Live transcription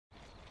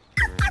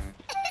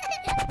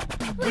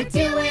We're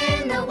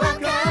doing the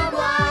welcome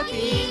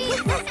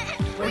walkies.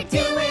 We're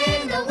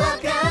doing the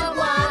welcome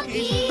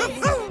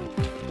walkies.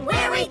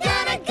 Where we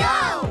gonna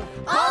go?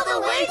 All the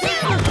way to...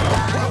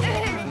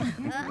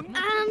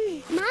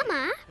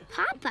 Mama,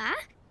 Papa,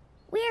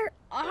 where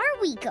are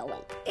we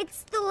going?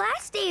 It's the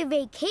last day of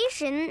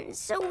vacation,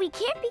 so we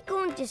can't be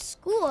going to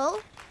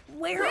school.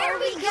 Where are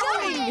we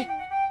going?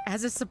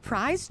 As a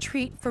surprise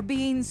treat for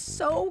being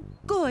so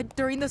good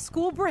during the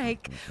school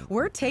break,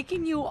 we're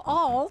taking you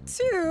all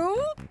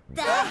to...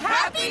 The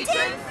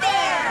Happyton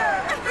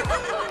Fair!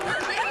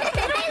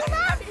 I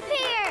love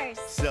fairs!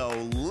 So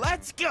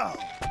let's go!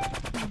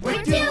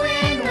 We're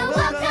doing the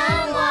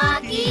welcome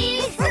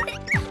walkies.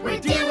 We're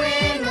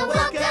doing the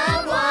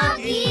welcome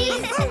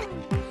walkies.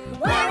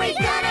 Where we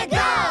gonna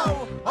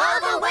go? All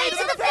the way to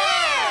the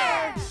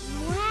fair!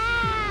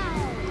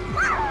 Wow!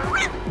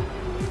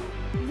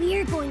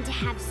 We're going to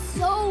have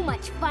so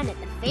much fun at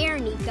the fair,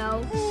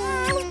 Nico.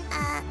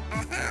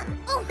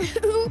 Oh,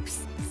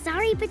 oops.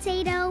 Sorry,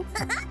 Potato.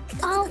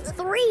 All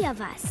three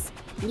of us.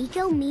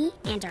 Nico, me,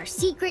 and our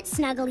secret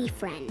snuggly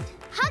friend.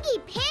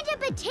 Huggy Panda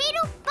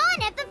Potato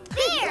fun at the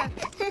fair!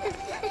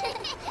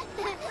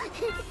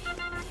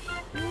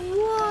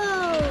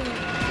 Whoa!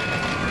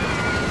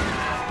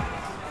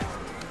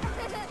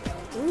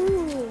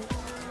 Ooh.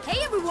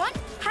 Hey, everyone.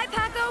 Hi,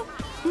 Paco.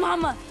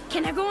 Mama,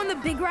 can I go on the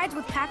big rides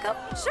with Paco?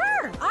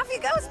 Sure, off you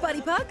go,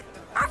 Spuddy Pug.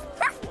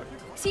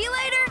 See you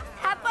later.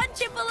 Have fun,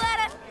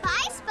 Chipoletta.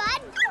 Bye,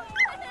 Spud.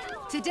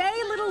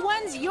 Today, little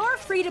ones, you're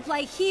free to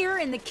play here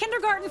in the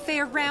kindergarten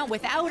fairground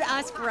without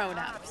us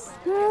grown-ups.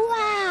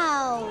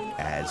 Wow.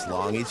 As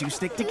long as you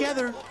stick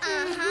together.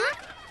 Uh-huh.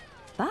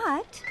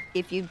 But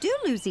if you do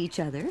lose each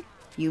other,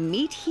 you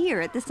meet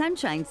here at the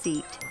Sunshine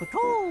Seat.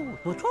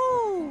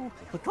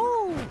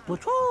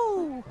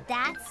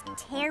 That's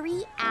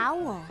Terry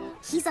Owl.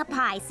 He's up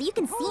high, so you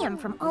can see him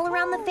from all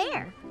around the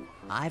fair.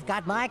 I've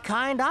got my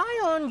kind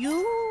eye on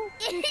you.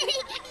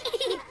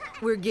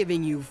 We're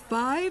giving you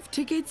 5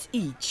 tickets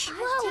each.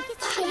 Whoa,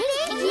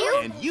 thank you.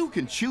 And you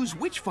can choose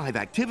which 5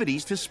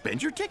 activities to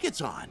spend your tickets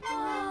on.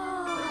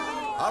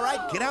 All right,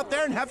 get out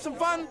there and have some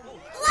fun.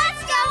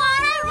 Let's go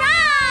on a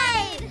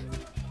ride!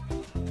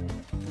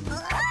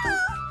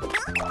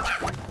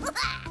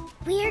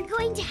 We're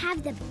going to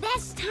have the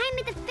best time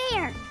at the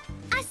fair.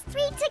 Us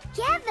three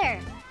together.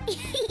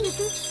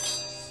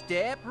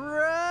 Step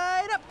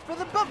right up for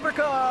the bumper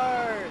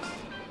cars.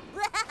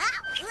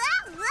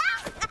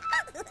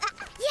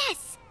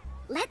 Yes!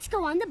 Let's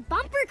go on the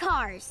bumper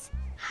cars.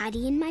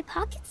 Hidey in my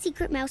pocket,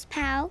 Secret Mouse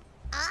pal.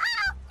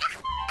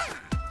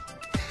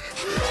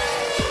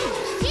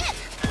 Chip!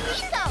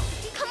 Nico!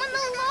 Come on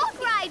the log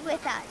ride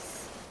with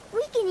us.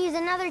 We can use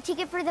another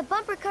ticket for the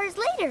bumper cars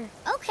later.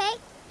 Okay.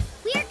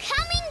 We're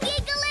coming,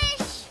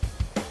 Gigglish!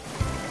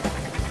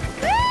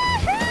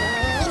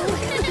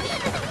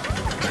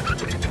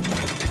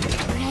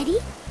 Ready?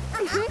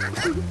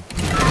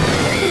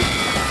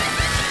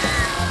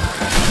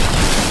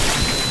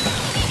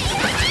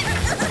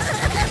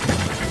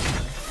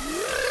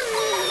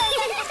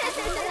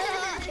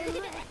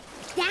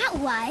 That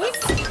was...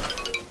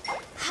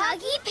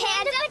 Huggy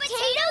Panda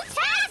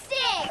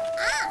Potato-tastic!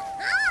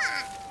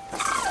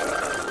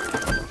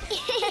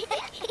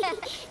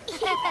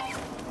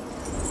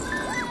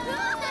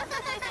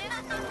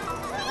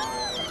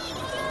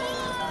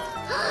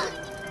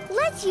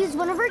 Let's use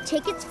one of our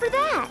tickets for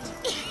that.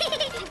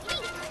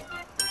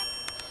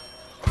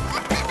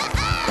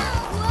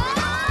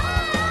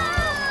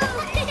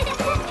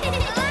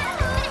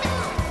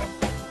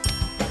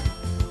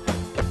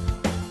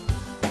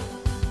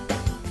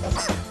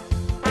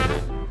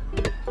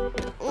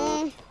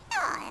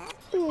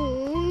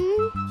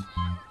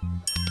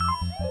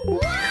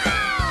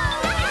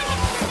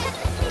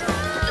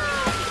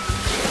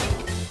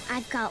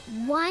 I've got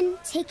one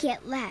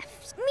ticket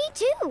left. Me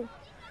too.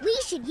 We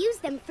should use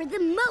them for the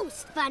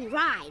most fun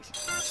ride.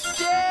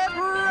 Step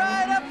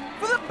right up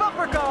for the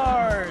bumper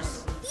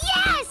cars.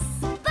 Yes!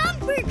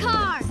 Bumper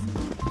cars!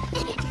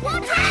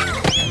 Watch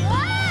out!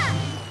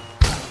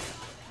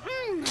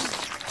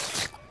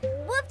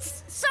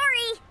 Whoops,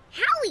 sorry.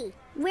 Howie,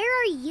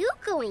 where are you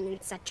going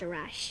in such a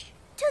rush?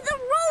 To the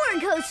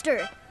roller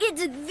coaster.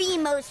 It's the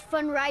most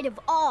fun ride of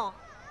all.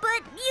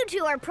 But you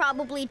two are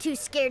probably too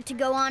scared to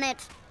go on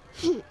it.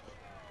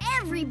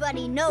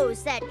 Everybody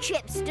knows that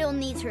Chip still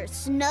needs her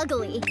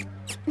snuggly.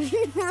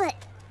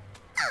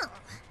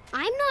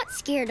 I'm not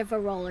scared of a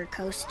roller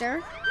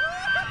coaster.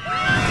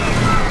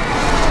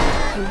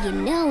 And you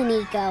know,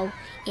 Nico,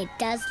 it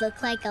does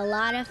look like a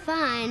lot of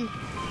fun.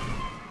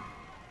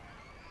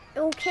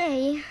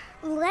 Okay,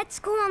 let's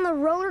go on the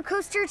roller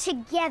coaster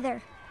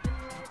together.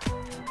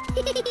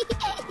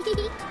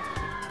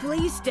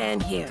 Please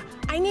stand here.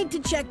 I need to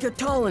check you're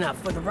tall enough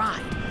for the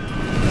ride.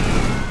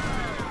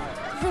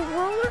 The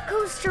roller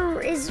coaster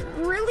is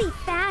really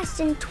fast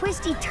and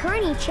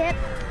twisty-turny, Chip.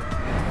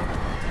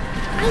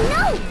 I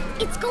know!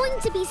 It's going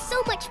to be so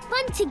much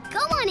fun to go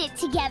on it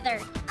together.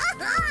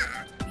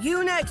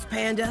 You next,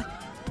 Panda.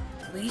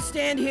 Please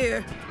stand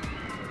here.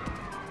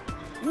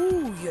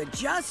 Ooh, you're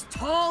just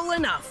tall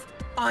enough.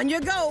 On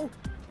you go.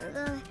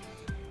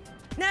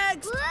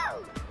 Next.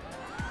 Whoa!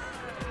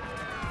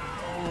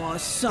 Oh,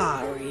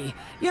 sorry.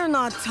 You're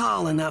not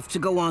tall enough to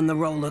go on the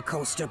roller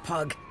coaster,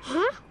 Pug.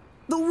 Huh?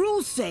 The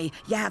rules say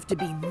you have to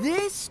be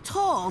this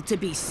tall to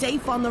be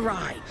safe on the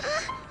ride.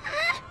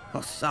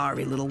 Oh,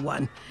 sorry, little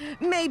one.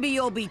 Maybe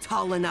you'll be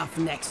tall enough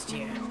next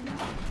year.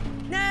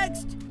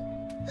 Next!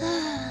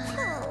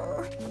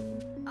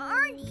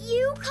 Aren't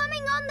you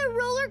coming on the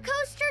roller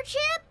coaster,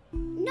 Chip?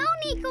 No,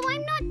 Nico,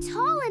 I'm not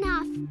tall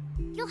enough.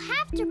 You'll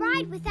have to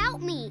ride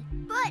without me.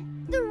 But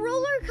the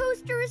roller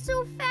coaster is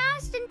so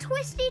fast and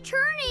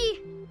twisty-turny.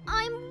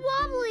 I'm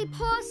wobbly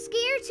paw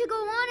scared to go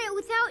on it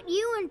without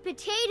you and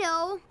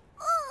Potato.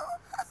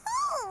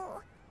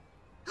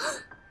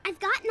 I've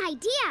got an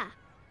idea.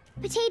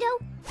 Potato,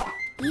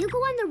 you go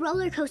on the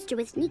roller coaster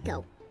with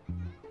Nico.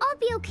 I'll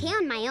be okay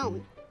on my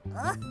own.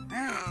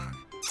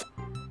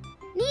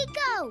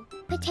 Nico,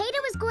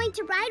 Potato is going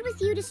to ride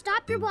with you to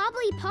stop your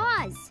wobbly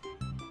paws.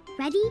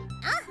 Ready?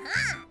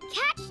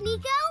 Catch,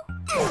 Nico.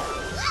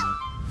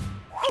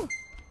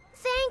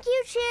 Thank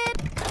you, Chip.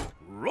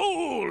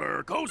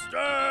 Roller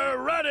coaster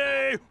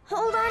ready!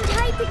 Hold on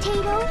tight,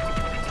 Potato.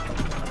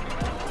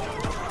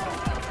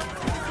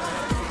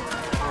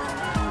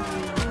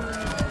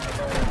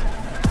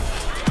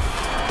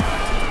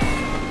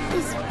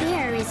 This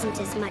bear isn't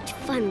as much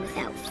fun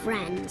without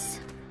friends.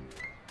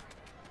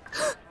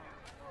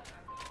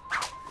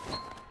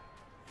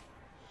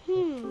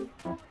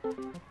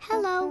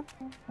 Hello,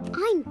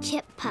 I'm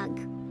Chip Pug.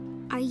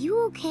 Are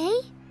you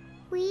okay?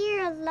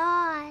 We're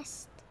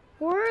lost.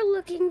 We're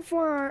looking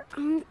for our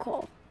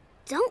uncle.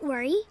 Don't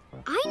worry,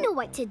 I know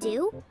what to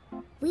do.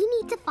 We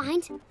need to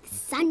find the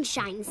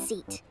sunshine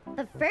seat.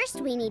 But first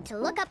we need to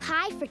look up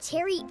high for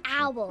Terry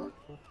Owl.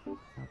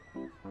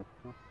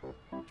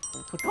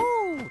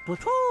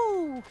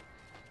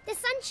 The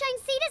sunshine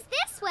seat is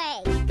this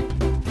way.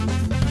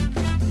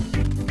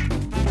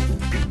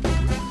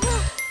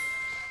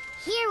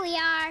 Here we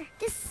are,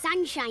 the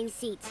sunshine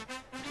seat.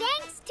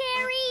 Thanks,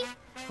 Terry.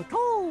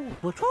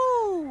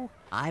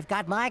 I've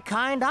got my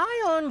kind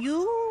eye on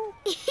you.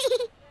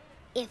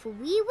 If we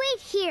wait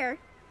here,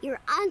 your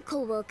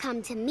uncle will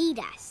come to meet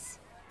us.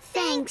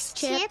 Thanks,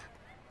 Chip.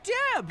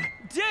 Deb!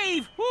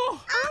 Dave!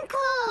 Oh,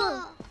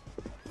 Uncle!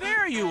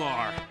 there you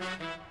are!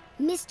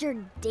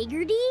 Mr.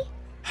 Diggerty?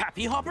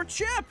 Happy Hopper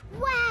Chip!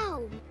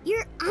 Wow,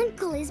 your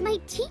uncle is my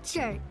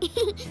teacher.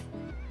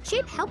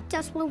 Chip helped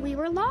us when we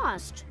were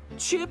lost.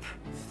 Chip,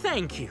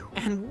 thank you,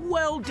 and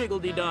well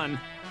diggledy done.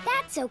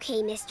 That's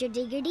okay, Mr.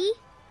 Diggerty.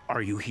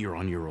 Are you here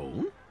on your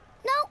own?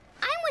 No,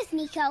 I'm with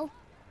Nico.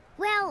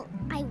 Well,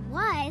 I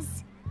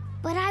was,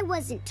 but I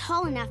wasn't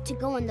tall enough to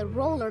go on the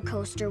roller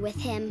coaster with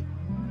him.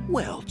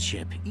 Well,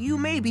 Chip, you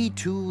may be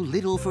too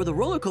little for the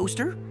roller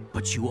coaster,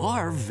 but you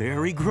are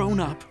very grown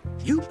up.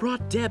 You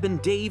brought Deb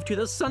and Dave to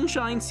the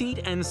sunshine seat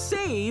and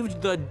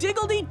saved the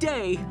diggledy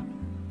day.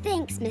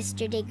 Thanks,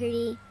 Mr.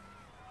 Diggerty.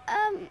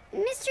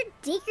 Mr.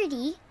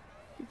 Diggerty,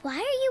 why are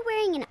you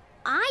wearing an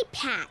eye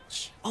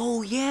patch?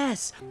 Oh,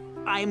 yes.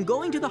 I'm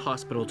going to the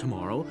hospital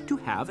tomorrow to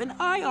have an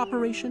eye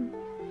operation.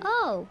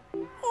 Oh.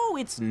 Oh,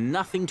 it's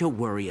nothing to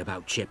worry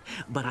about, Chip,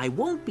 but I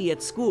won't be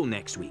at school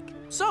next week.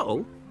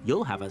 So,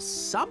 you'll have a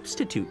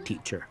substitute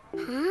teacher.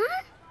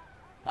 Huh?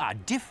 A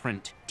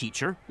different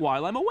teacher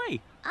while I'm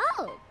away.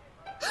 Oh.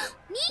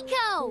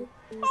 Nico!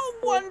 Oh,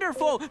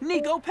 wonderful!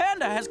 Nico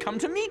Panda has come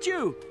to meet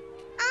you.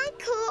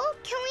 Uncle,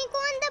 can we go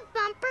on the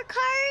bumper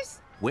cars?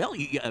 Well,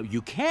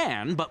 you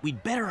can, but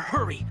we'd better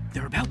hurry.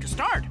 They're about to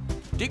start.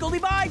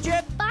 Diggledy-bye,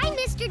 Chip. Bye,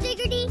 Mr.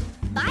 Diggerty.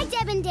 Bye,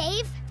 Deb and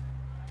Dave.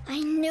 I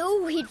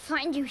knew we'd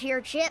find you here,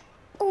 Chip.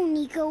 Oh,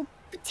 Nico,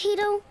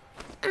 Potato,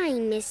 I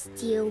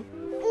missed you.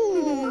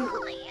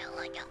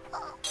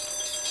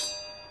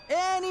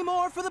 Any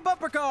more for the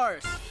bumper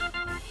cars?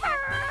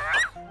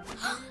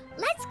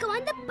 Let's go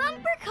on the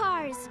bumper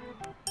cars.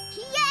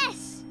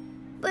 Yes!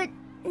 But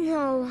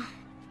no,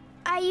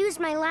 I used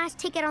my last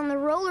ticket on the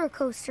roller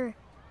coaster.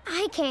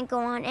 I can't go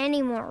on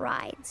any more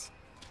rides.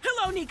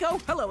 Hello, Nico.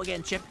 Hello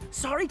again, Chip.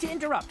 Sorry to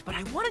interrupt, but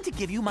I wanted to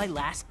give you my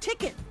last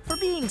ticket for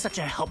being such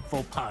a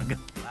helpful pug.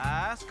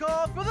 Last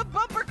call for the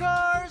bumper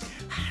cars.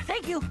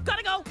 Thank you.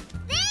 Gotta go.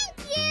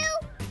 Thank you.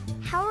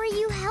 How are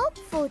you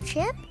helpful,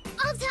 Chip?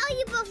 I'll tell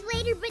you both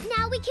later, but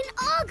now we can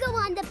all go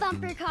on the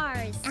bumper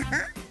cars.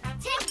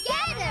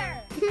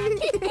 Together.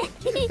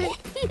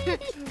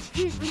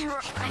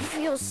 I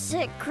feel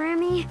sick,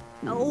 Grammy.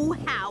 Oh,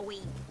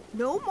 Howie.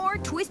 No more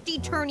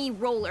twisty-turny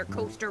roller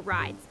coaster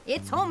rides.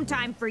 It's home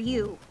time for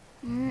you.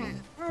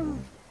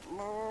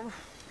 Oh!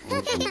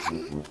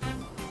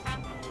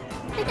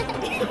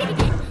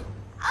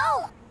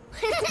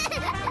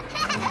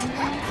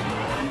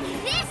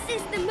 This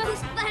is the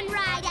most fun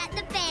ride at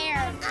the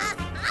fair.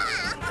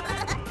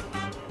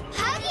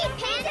 Huggy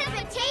Panda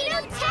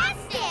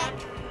Potato-tastic!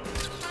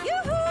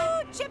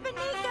 Yoo-hoo! Chip and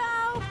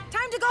Nico!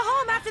 Time to go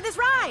home after this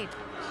ride.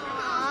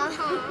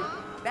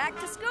 Back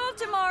to school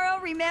tomorrow,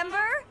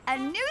 remember? A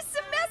new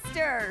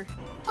semester.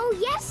 Oh,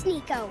 yes,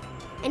 Nico.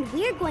 And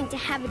we're going to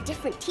have a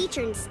different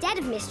teacher instead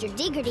of Mr.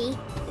 Diggerty.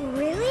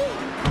 Really?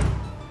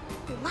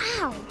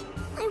 Wow.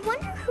 I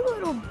wonder who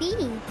it'll be.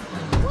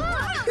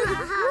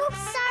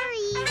 Oops,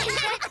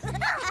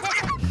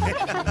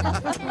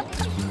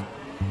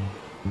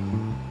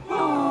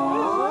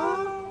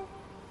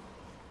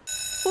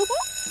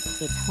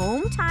 It's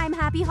home time,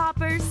 Happy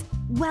Hoppers.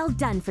 Well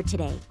done for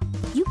today.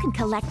 You can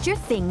collect your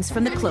things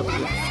from the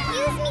cloakroom.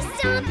 Excuse me,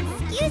 Stomp.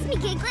 Excuse me,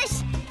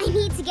 Gigglish. I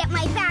need to get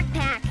my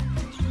backpack.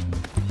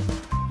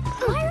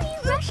 Why are you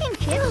rushing,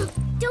 Chip?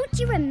 Don't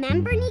you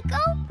remember, Nico?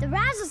 The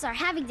Razzles are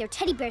having their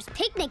teddy bear's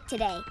picnic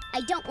today.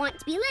 I don't want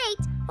to be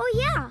late. Oh,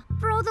 yeah,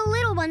 for all the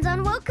little ones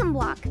on Welcome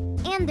Walk.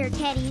 And their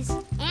teddies.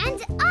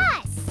 And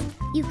us!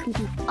 You can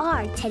be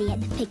our teddy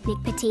at the picnic,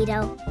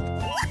 Potato.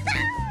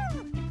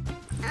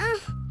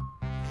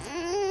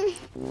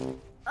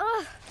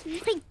 Oh,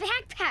 my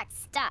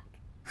backpack's stuck.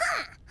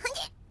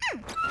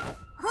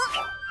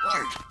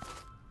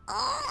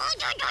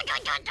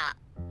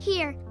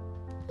 Here,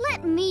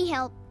 let me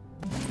help.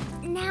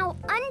 Now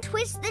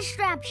untwist the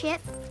strap,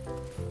 Chip.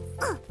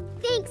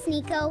 Thanks,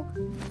 Nico.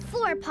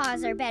 4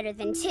 paws are better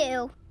than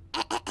 2.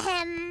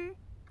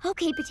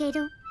 Okay,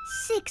 Potato.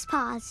 6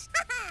 paws.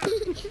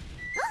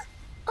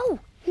 Oh,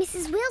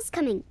 Mrs. Whale's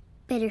coming.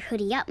 Better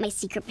hoodie up, my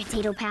secret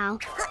potato pal.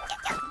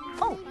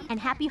 Oh, and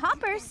Happy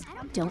Hoppers,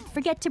 don't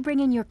forget to bring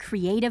in your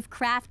creative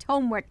craft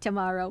homework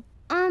tomorrow.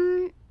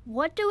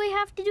 What do we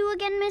have to do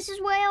again,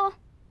 Mrs. Whale?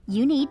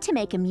 You need to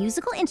make a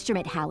musical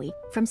instrument, Howie,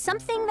 from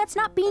something that's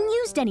not being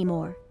used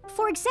anymore.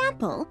 For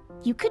example,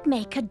 you could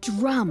make a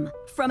drum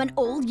from an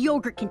old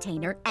yogurt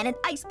container and an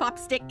ice pop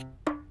stick.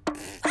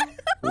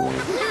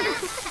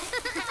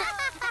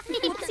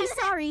 Oopsie,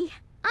 sorry.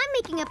 I'm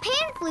making a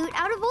pan flute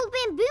out of old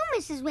bamboo,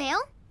 Mrs.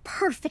 Whale.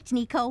 Perfect,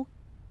 Nico.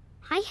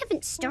 I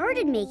haven't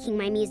started making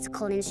my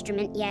musical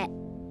instrument yet.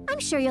 I'm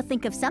sure you'll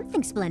think of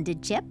something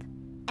splendid, Chip.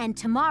 And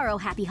tomorrow,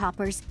 Happy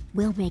Hoppers,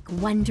 we'll make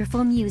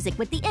wonderful music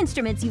with the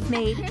instruments you've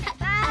made.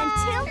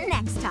 Until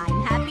next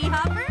time, Happy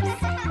Hoppers.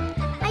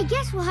 I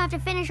guess we'll have to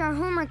finish our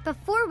homework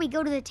before we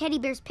go to the teddy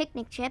bear's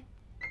picnic, Chip.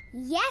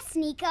 Yes,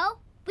 Nico.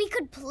 We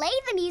could play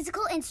the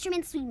musical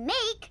instruments we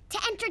make to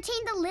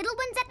entertain the little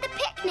ones at the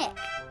picnic.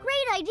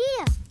 Great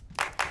idea.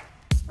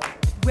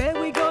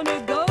 Where we gonna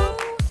go?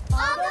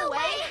 All the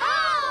way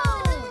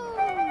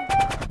home!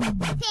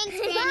 Thanks,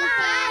 Granny.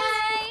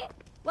 Bye!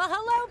 Well,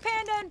 hello,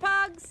 Panda and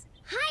Pugs.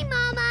 Hi,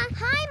 Mama.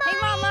 Hi, Mommy. Hey,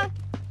 Mama.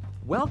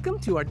 Welcome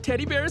to our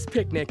teddy bear's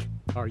picnic.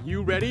 Are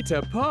you ready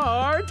to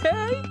party?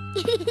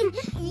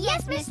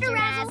 Yes, Mr.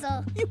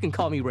 Razzle. You can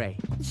call me Ray.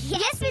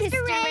 Yes,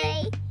 Mr.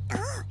 Ray.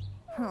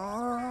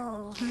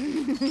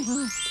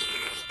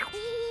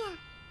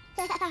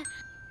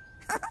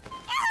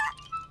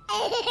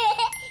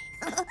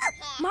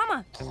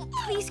 Mama,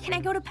 please, can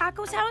I go to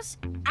Paco's house?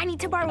 I need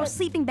to borrow a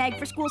sleeping bag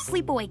for school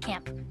sleepaway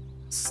camp.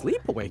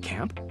 Sleepaway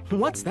camp?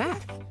 What's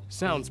that?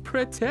 Sounds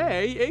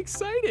pretty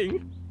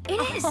exciting. It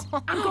is.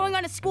 I'm going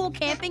on a school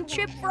camping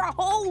trip for a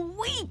whole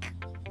week.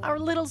 Our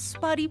little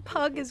spuddy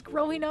pug is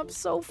growing up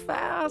so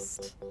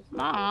fast.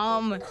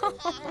 Mom.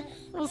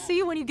 We'll see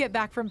you when you get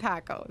back from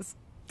Paco's.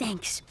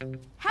 Thanks.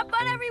 Have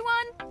fun,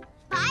 everyone.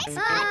 Bye,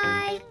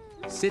 Spud.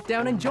 Sit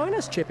down and join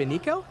us, Chip and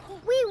Nico.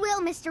 We will,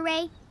 Mr.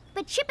 Ray.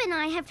 But Chip and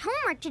I have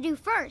homework to do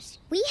first.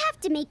 We have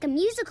to make a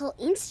musical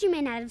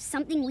instrument out of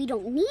something we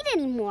don't need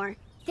anymore.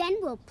 Then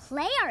we'll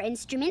play our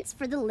instruments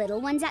for the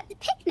little ones at the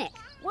picnic.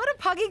 What a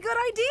puggy good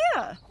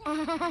idea.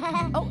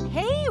 Oh,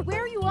 hey,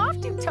 where are you off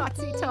to,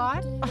 Totsy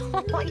Tot?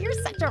 Oh, you're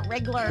such a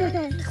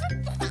wriggler.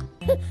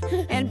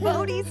 And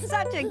Bodie's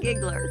such a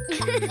giggler.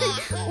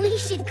 We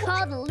should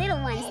call the little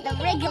ones the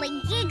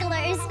Wriggly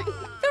Gigglers.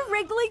 The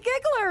Wriggly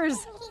Gigglers.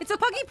 It's a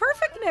puggy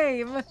perfect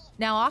name.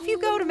 Now off you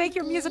go to make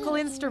your musical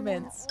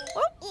instruments.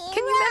 Oh,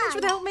 can you manage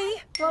without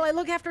me while I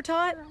look after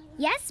Tot?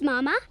 Yes,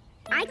 Mama.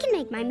 I can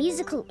make my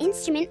musical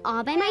instrument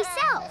all by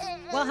myself.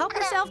 Well, help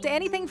yourself to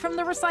anything from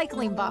the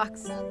recycling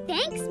box.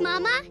 Thanks,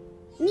 Mama.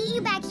 Meet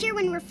you back here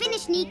when we're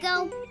finished,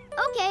 Nico.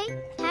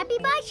 Okay. Happy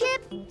bye,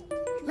 Chip.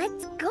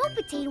 Let's go,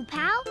 Potato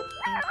Pal.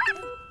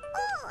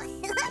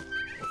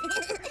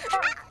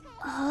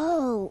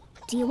 Oh,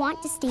 do you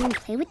want to stay and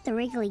play with the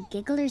Wriggly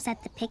Gigglers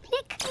at the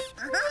picnic?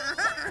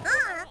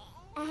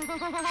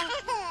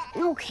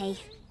 Okay,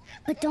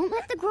 but don't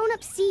let the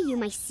grown-ups see you,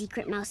 my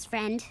secret mouse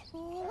friend.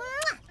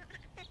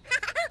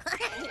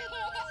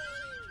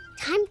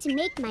 Time to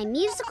make my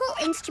musical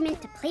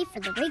instrument to play for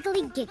the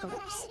Wriggly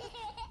Gigglers.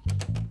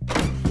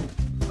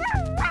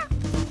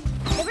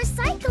 The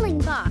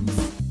recycling box.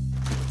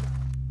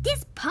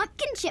 This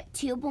pumpkin chip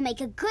tube will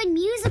make a good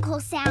musical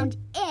sound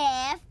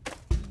if...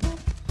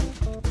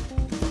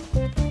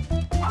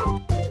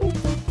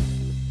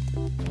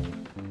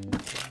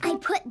 I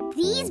put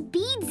these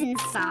beads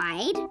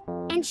inside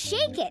and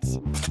shake it.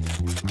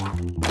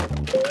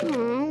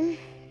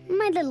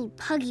 My little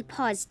puggy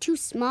paw is too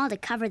small to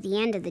cover the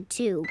end of the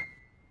tube.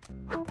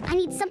 I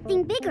need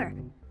something bigger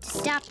to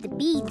stop the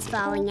beads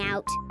falling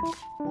out.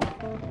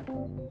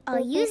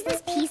 I'll use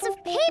this piece of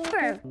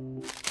paper.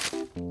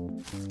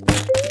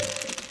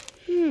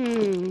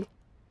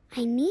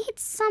 I need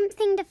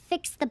something to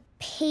fix the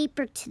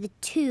paper to the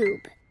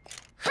tube.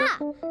 Ha!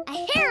 A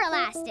hair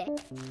elastic.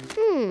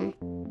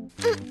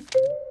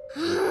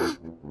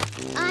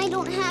 I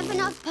don't have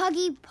enough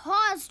puggy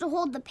paws to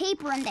hold the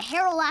paper and the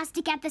hair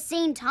elastic at the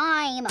same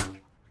time.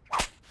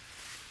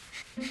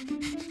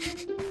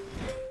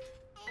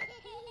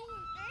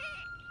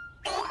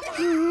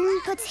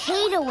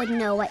 Potato would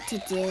know what to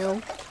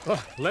do.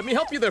 Oh, let me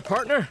help you there,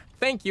 partner.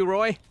 Thank you,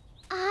 Roy.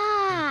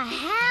 Ah,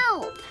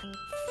 help!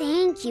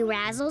 Thank you,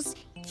 Razzles.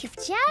 You've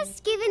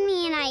just given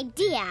me an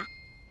idea.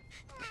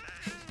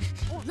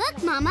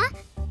 Look, Mama.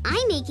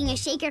 I'm making a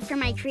shaker for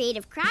my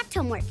creative craft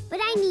homework, but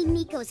I need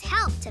Nico's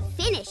help to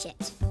finish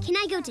it. Can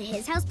I go to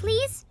his house,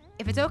 please?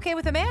 If it's okay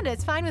with Amanda,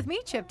 it's fine with me,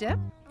 Chip Dip.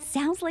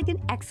 Sounds like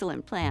an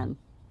excellent plan.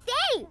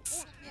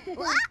 Thanks!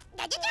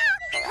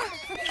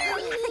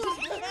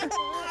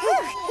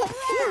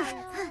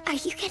 Are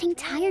you getting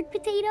tired,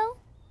 Potato?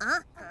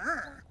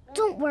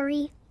 Don't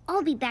worry.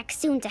 I'll be back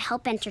soon to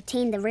help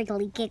entertain the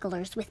Wriggly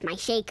Gigglers with my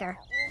shaker.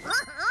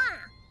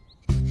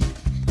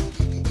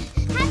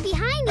 Happy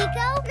hi,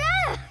 Nico!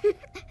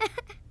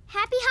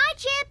 Happy hi,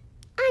 Chip!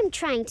 I'm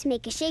trying to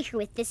make a shaker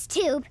with this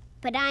tube,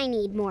 but I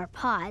need more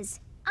paws.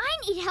 I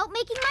need help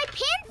making my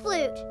pan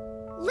flute.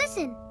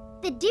 Listen,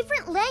 the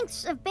different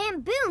lengths of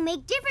bamboo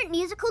make different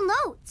musical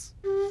notes.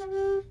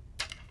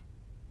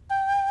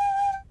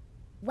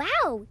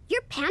 Wow,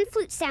 your pan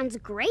flute sounds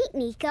great,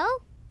 Nico.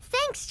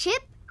 Thanks,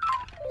 Chip.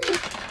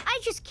 I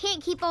just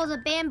can't keep all the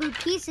bamboo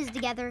pieces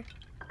together.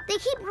 They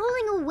keep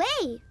rolling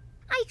away.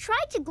 I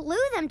tried to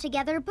glue them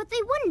together, but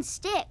they wouldn't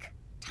stick.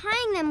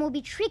 Tying them will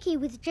be tricky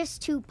with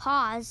just 2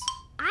 paws.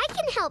 I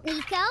can help,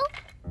 Nico.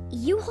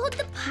 You hold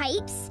the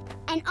pipes,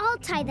 and I'll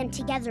tie them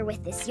together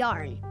with this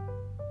yarn.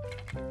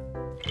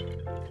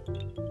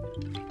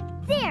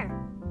 There!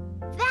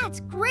 That's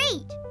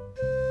great!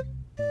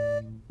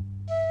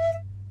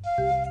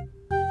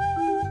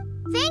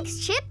 Thanks,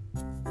 Chip.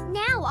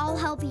 Now I'll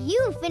help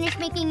you finish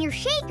making your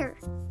shaker.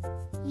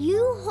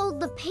 You hold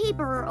the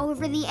paper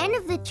over the end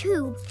of the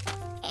tube,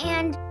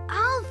 and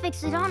I'll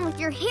fix it on with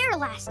your hair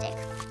elastic.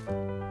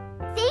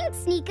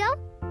 Thanks, Nico.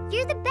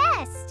 You're the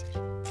best.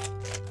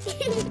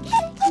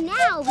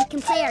 Now we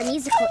can play our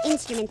musical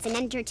instruments and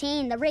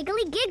entertain the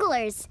Wriggly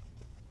Gigglers.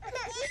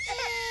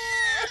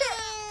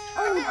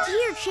 Oh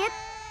dear, Chip.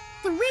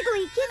 The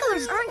Wriggly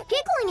Gigglers aren't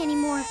giggling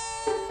anymore.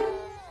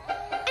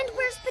 And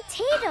where's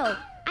Potato?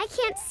 I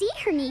can't see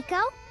her, Nico.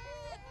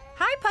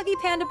 Hi, Puggy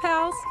Panda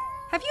Pals.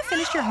 Have you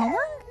finished your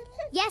homework?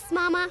 Yes,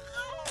 Mama.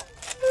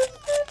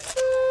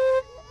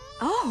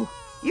 Oh,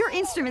 your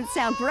instruments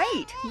sound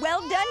great.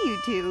 Well done, you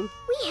two.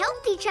 We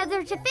helped each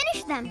other to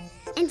finish them.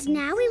 And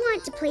now we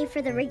want to play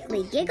for the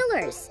Wriggly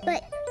Gigglers.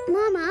 But,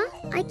 Mama,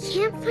 I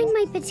can't find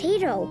my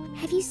Potato.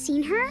 Have you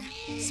seen her?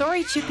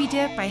 Sorry, Chippy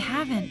Dip, I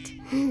haven't.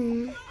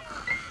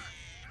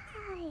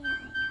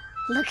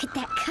 Look at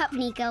that cup,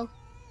 Nico.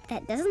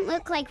 That doesn't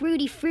look like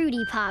Rudy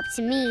Fruity Pop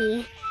to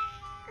me.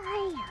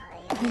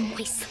 Oh,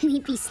 my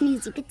sleepy,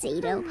 snoozy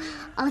Potato.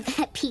 All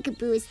that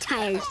peekaboo has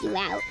tired you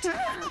out.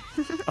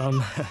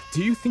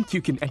 Do you think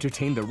you can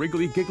entertain the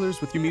Wriggly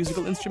Gigglers with your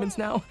musical instruments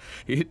now?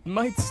 It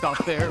might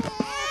stop there.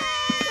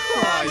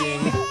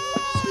 Crying.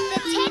 The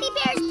Teddy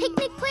Bears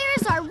Picnic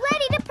players are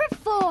ready to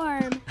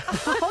perform.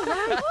 All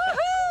right.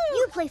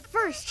 You play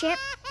first, Chip.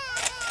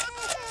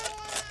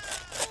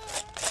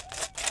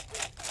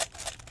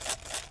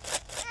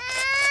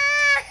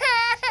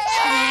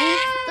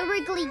 The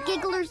Wriggly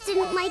Gigglers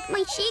didn't like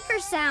my shaker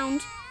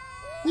sound.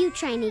 You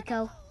try,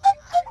 Nico.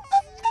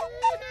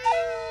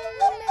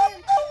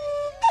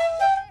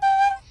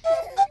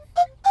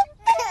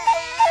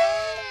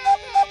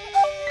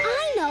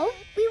 I know.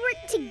 We work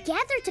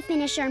together to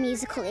finish our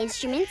musical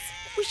instruments.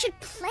 We should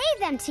play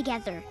them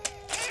together.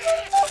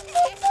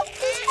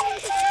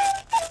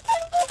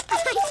 I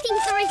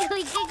think the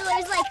Wriggly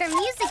Gigglers like our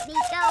music,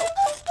 Nico.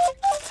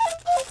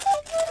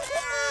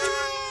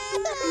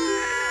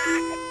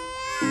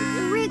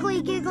 The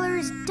Wriggly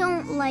Gigglers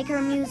don't like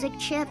our music,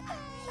 Chip.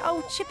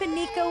 Oh, Chip and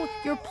Nico,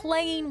 your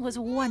playing was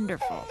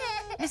wonderful.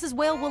 Mrs.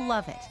 Whale will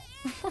love it.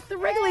 The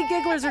Wriggly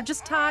Gigglers are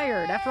just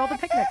tired after all the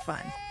picnic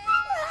fun.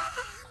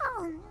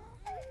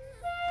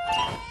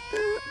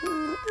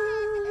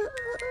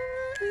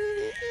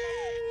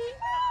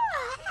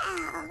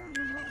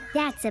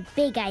 That's a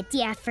big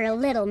idea for a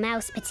little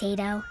mouse,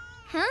 Potato.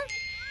 Huh?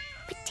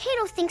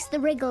 Potato thinks the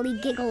Wriggly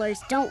Gigglers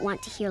don't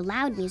want to hear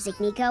loud music,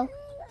 Nico.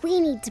 We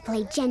need to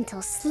play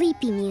gentle,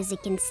 sleepy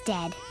music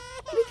instead.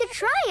 We could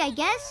try, I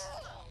guess.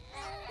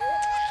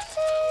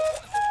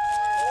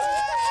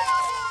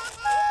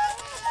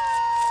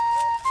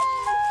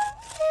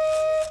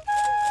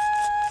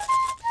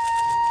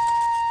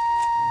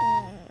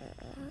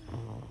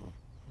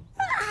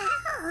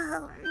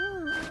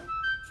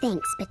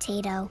 Thanks,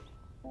 Potato.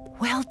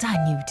 Well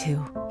done, you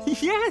two.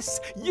 Yes,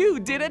 you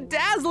did it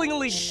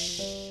dazzlingly.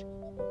 Shh.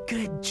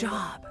 Good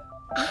job.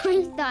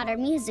 I thought our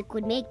music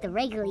would make the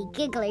Wriggly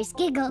Gigglers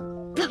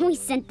giggle, but we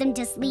sent them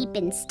to sleep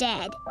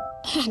instead.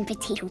 And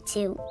Potato,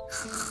 too.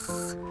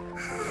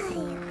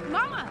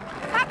 Mama,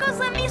 Paco's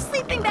lent me a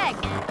sleeping bag.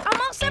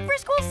 I'm all set for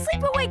school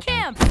sleepaway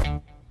camp.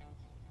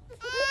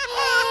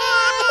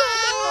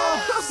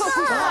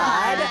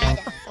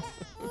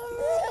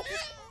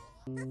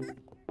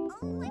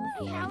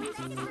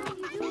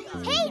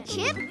 Hey,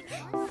 Chip!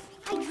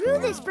 I drew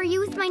this for you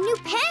with my new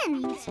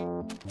pens.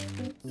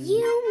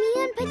 You, me,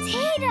 and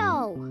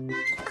Potato.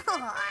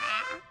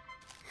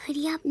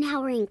 Hoodie up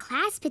now, we're in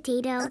class,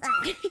 Potato.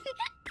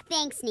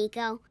 Thanks,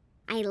 Nico.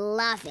 I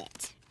love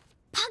it.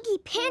 Puggy,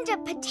 Panda,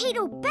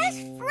 Potato,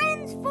 best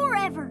friends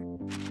forever.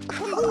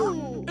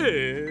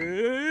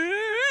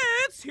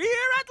 It's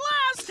here at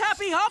last,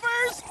 Happy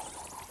Hoppers!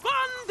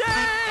 Fun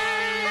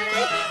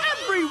day!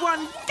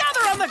 Everyone,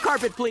 gather on the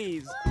carpet,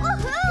 please.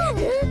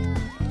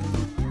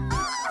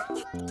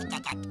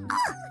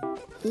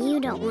 You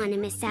don't want to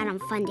miss out on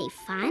Fun Day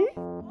fun?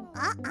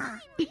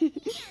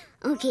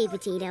 Okay,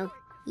 Potato.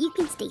 You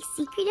can stay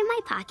secret in my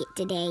pocket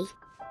today.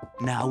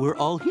 Now we're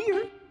all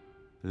here.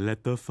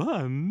 Let the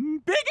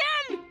fun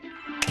begin!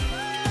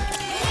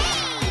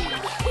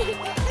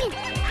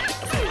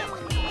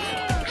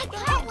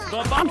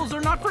 The bubbles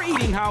are not for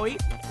eating, Howie.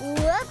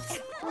 Whoops.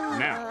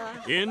 Now,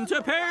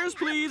 into pairs,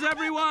 please,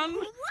 everyone.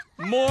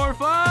 More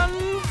fun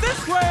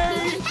this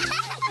way.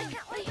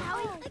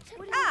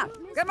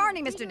 Good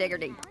morning, Mr.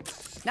 Diggerty.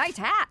 Nice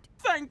hat.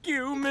 Thank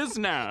you, Miss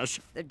Nash.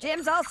 The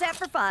gym's all set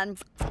for fun.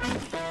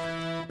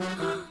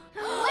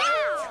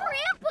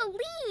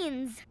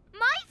 Trampolines!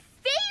 My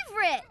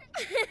favorite!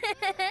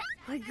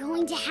 We're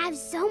going to have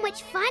so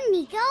much fun,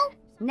 Nico.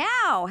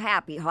 Now,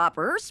 Happy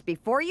Hoppers,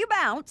 before you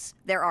bounce,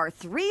 there are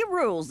 3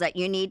 rules that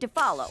you need to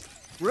follow.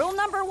 Rule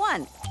number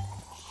 1,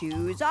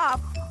 shoes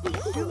off.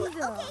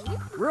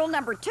 Rule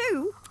number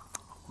 2,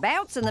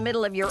 bounce in the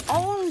middle of your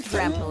own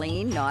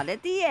trampoline, not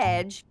at the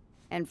edge.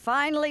 And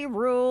finally,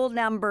 rule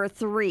number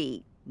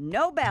 3,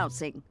 no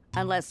bouncing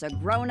unless a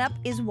grown-up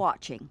is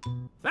watching.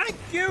 Thank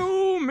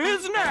you,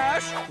 Ms.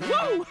 Nash.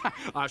 Whoa!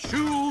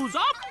 Shoes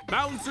up,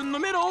 bounce in the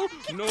middle.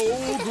 No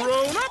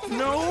grown-up,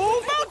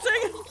 no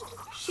bouncing.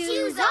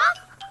 Shoes off,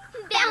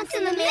 bounce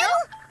in the middle.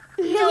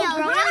 No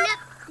grown-up,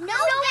 no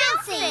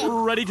bouncing.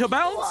 Ready to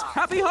bounce,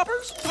 Happy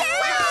Hoppers?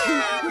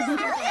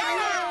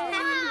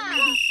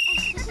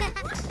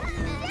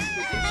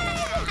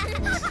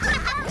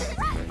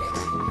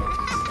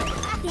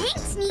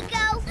 Thanks,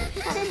 Nico.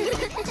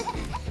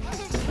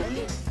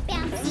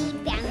 Bouncy,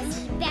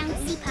 bouncy,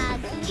 bouncy pug.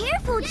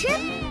 Careful,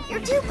 Chip. You're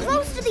too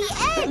close to the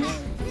edge.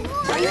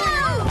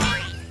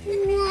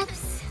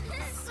 Whoops.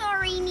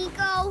 Sorry,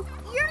 Nico.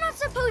 You're not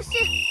supposed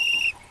to...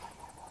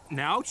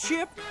 Now,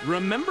 Chip,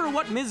 remember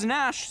what Ms.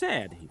 Nash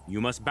said.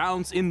 You must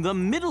bounce in the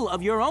middle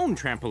of your own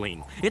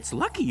trampoline. It's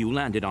lucky you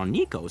landed on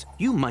Nico's.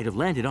 You might have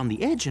landed on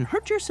the edge and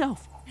hurt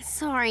yourself.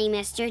 Sorry,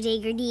 Mr.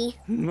 Diggerty.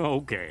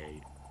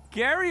 Okay.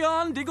 Carry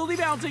on, Diggledy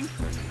bouncing.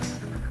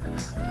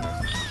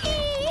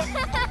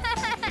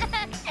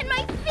 And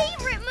my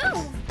favorite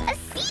move, a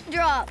seat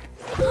drop.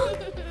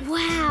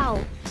 Wow,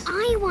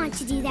 I want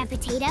to do that,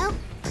 Potato.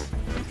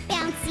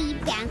 Bouncy,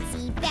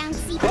 bouncy,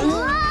 bouncy.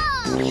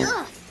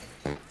 Whoa!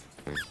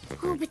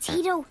 Oh,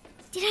 Potato,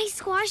 did I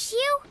squash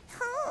you?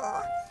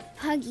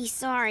 Puggy,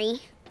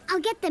 sorry. I'll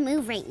get the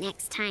move right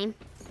next time.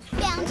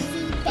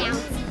 Bouncy,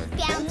 bouncy,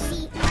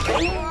 bouncy.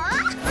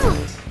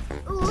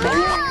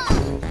 Whoa!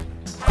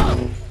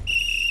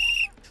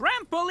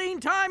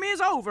 Trampoline time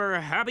is over,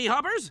 Happy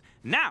Hoppers.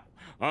 Now,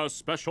 a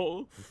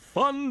special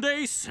Fun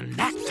Day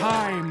snack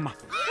time.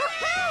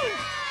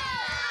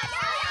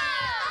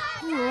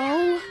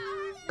 Oh,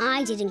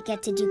 I didn't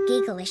get to do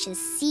Gigglish's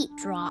seat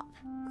drop.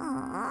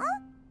 Aww.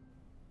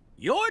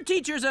 Your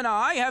teachers and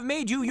I have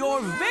made you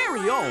your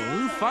very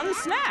own fun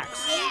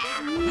snacks.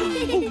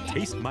 Oh,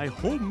 taste my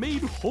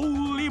homemade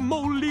holy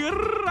moly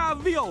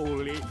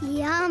ravioli.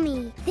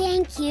 Yummy.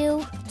 Thank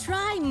you.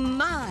 Try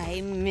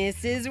my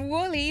Mrs.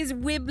 Woolley's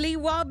Wibbly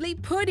Wobbly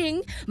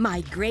Pudding,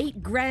 my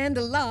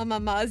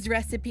great-grand-la-mama's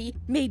recipe,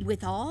 made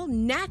with all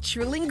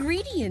natural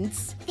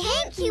ingredients.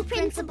 Thank you,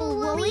 Principal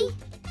Woolley.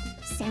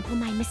 Sample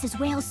my Mrs.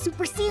 Whale's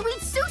super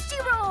seaweed sushi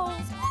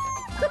rolls.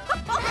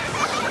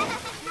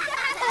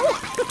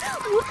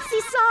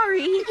 Whoopsie,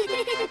 sorry.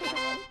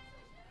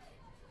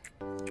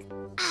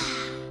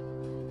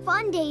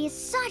 Fun Day is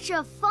such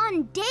a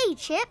fun day,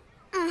 Chip.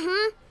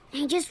 Uh-huh.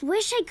 I just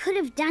wish I could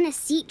have done a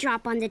seat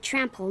drop on the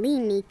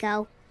trampoline,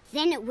 Nico.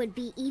 Then it would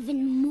be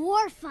even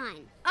more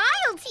fun.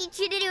 I'll teach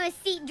you to do a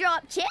seat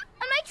drop, Chip,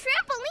 on my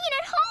trampoline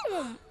at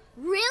home.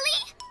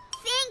 Really?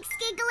 Thanks,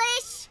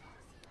 Gigglish.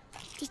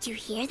 Did you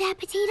hear that,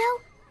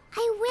 Potato?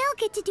 I will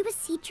get to do a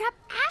seat drop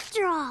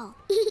after all.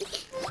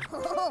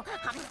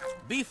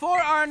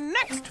 Before our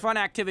next fun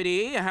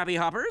activity, Happy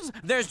Hoppers,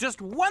 there's just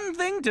one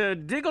thing to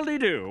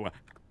Diggledy-do.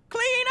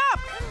 Clean up!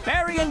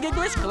 Barry and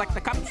Gigglish, collect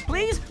the cups,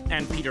 please.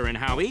 And Peter and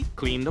Howie,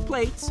 clean the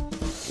plates.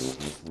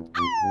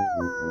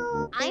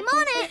 I'm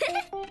on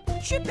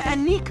it. Chip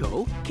and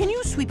Nico, can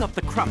you sweep up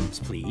the crumbs,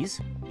 please?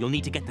 You'll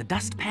need to get the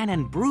dustpan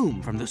and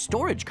broom from the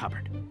storage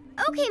cupboard.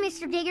 Okay,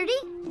 Mr. Diggerty.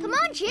 Come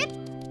on, Chip.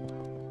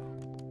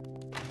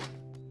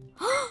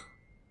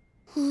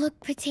 Look,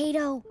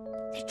 Potato.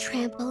 The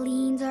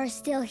trampolines are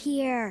still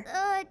here.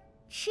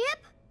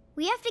 Chip?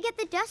 We have to get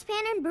the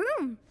dustpan and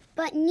broom.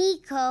 But,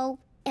 Nico,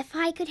 if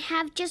I could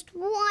have just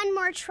one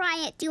more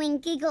try at doing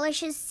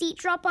Gigglish's seat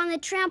drop on the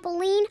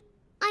trampoline,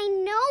 I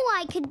know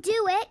I could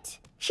do it.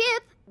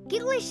 Chip,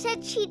 Gigglish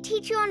said she'd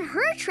teach you on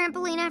her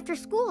trampoline after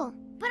school.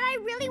 But I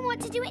really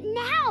want to do it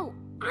now,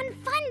 on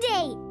Fun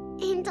Day.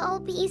 And I'll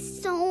be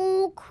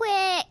so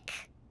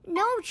quick.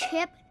 No,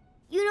 Chip,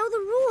 you know the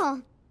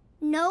rule.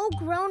 No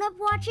grown-up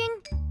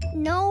watching,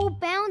 no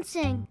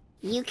bouncing.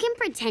 You can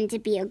pretend to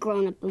be a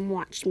grown-up and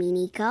watch me,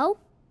 Nico.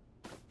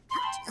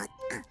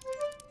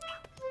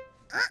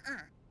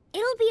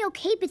 It'll be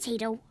okay,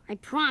 Potato. I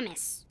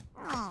promise.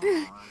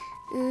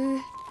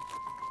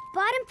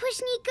 Bottom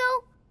push,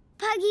 Nico.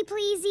 Puggy,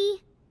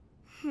 pleasey.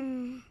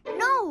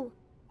 No.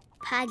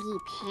 Puggy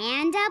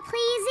Panda,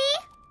 pleasey?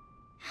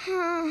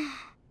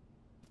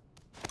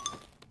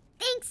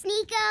 Thanks,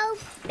 Nico.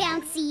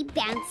 Bouncy,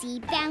 bouncy,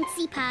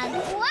 bouncy pug.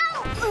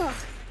 Whoa! Ugh.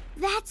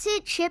 That's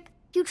it, Chip.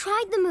 You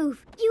tried the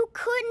move. You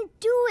couldn't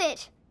do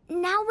it.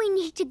 Now we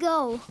need to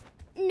go.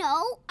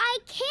 No, I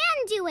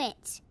can do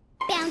it.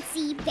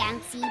 Bouncy,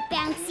 bouncy,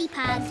 bouncy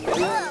pug.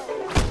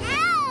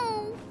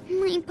 Ow!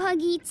 My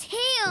puggy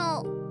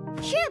tail.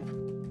 Chip,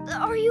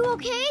 are you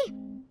okay?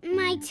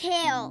 My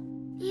tail.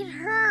 It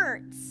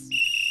hurts.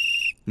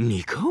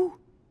 Nico?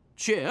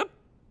 Chip?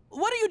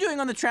 What are you doing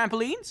on the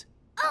trampolines?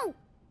 Oh,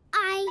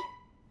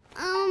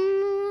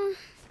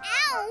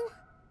 ow.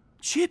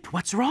 Chip,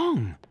 what's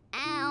wrong?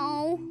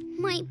 Ow,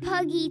 my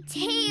puggy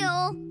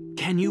tail.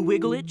 Can you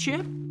wiggle it,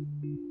 Chip?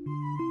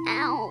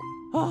 Ow.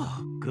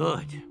 Oh,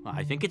 good.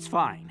 I think it's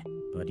fine.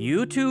 But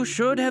you two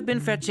should have been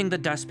fetching the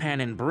dustpan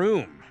and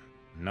broom,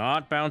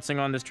 not bouncing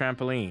on this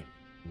trampoline.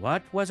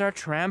 What was our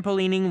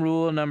trampolining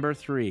rule number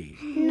 3?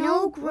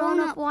 No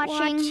grown-up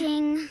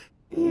watching.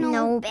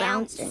 No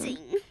bouncing.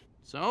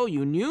 So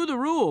you knew the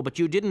rule, but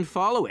you didn't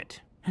follow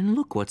it. And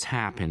look what's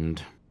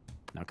happened.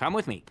 Now come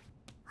with me.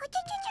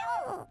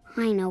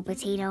 I know,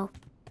 Potato.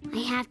 I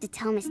have to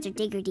tell Mr.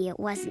 Diggerty it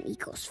wasn't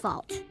Nico's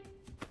fault.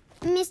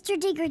 Mr.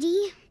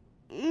 Diggerty,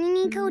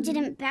 Nico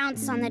didn't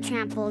bounce on the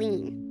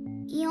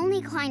trampoline. He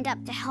only climbed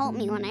up to help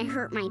me when I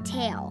hurt my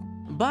tail.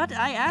 But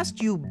I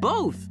asked you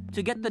both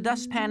to get the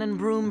dustpan and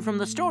broom from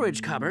the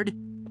storage cupboard,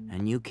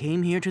 and you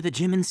came here to the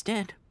gym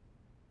instead.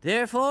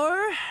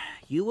 Therefore,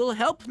 you will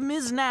help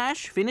Ms.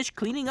 Nash finish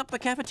cleaning up the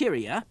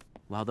cafeteria,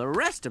 while the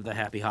rest of the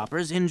Happy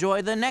Hoppers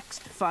enjoy the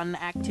next fun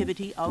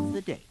activity of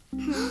the day.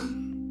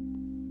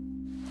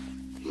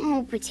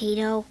 Oh,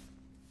 Potato.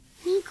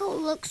 Nico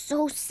looks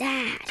so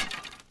sad.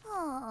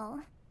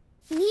 Oh.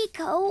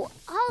 Nico,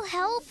 I'll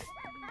help.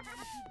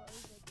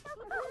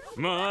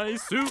 My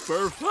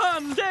super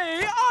fun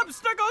day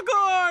obstacle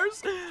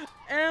course!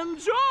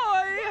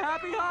 Enjoy,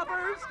 Happy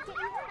Hoppers!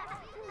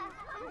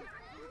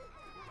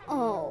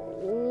 Oh,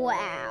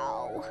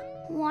 wow.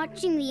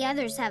 Watching the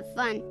others have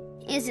fun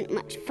isn't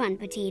much fun,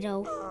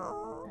 Potato.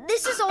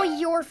 This is all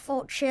your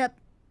fault, Chip.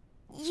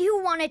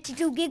 You wanted to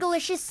do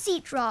Gigglish's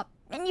seat drop,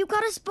 and you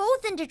got us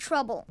both into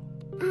trouble.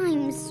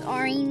 I'm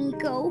sorry,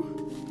 Nico.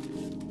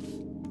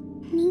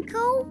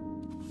 Nico?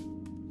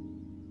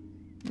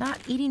 Not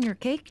eating your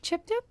cake,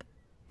 Chip Dip?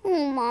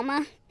 Oh,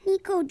 Mama.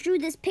 Nico drew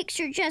this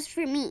picture just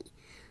for me.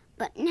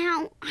 But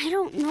now I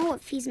don't know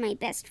if he's my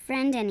best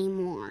friend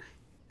anymore.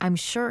 I'm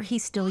sure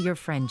he's still your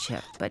friend,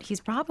 Chip, but he's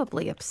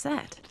probably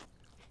upset.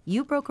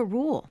 You broke a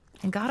rule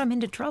and got him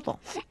into trouble.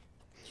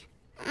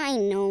 I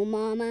know,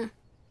 Mama.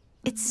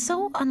 It's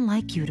so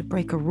unlike you to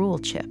break a rule,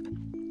 Chip.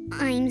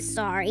 I'm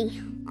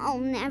sorry. I'll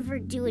never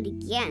do it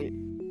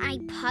again. I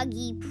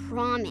puggy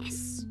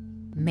promise.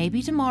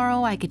 Maybe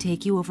tomorrow I could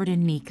take you over to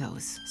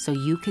Nico's so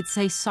you could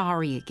say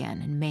sorry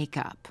again and make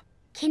up.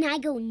 Can I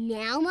go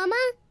now, Mama?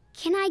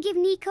 Can I give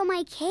Nico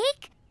my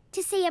cake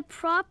to say a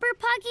proper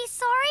puggy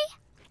sorry?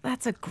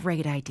 That's a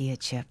great idea,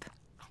 Chip.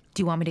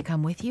 Do you want me to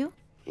come with you?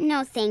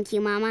 No, thank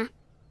you, Mama.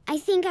 I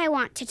think I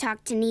want to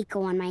talk to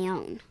Nico on my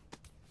own.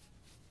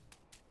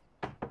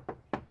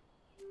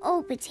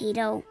 Oh,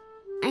 Potato.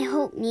 I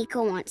hope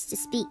Nico wants to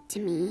speak to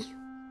me.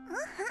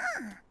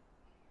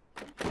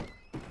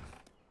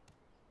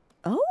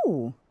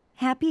 Oh,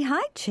 happy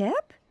hi,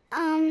 Chip.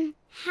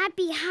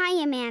 Happy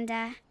hi,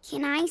 Amanda.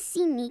 Can I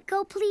see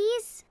Nico,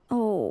 please?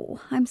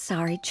 Oh, I'm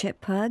sorry, Chip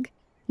Pug.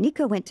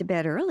 Nico went to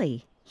bed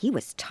early. He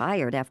was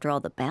tired after all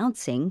the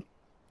bouncing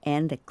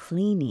and the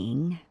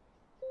cleaning.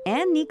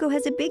 And Nico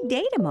has a big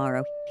day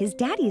tomorrow. His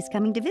daddy is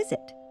coming to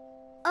visit.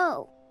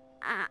 Oh,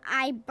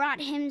 I brought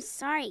him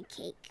sorry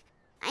cake.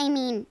 I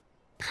mean,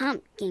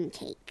 pumpkin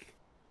cake.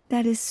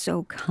 That is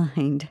so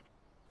kind.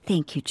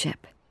 Thank you,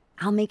 Chip.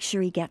 I'll make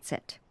sure he gets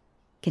it.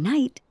 Good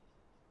night.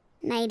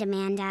 Night,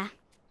 Amanda.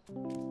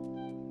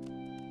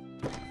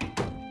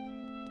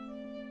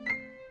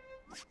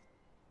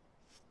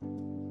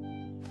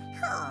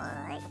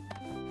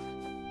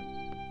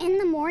 In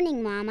the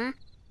morning, Mama,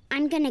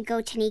 I'm gonna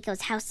go to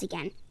Nico's house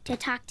again to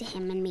talk to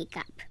him and make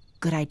up.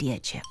 Good idea,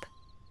 Chip.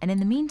 And in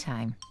the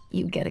meantime,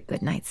 you get a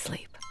good night's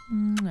sleep.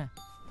 Mwah.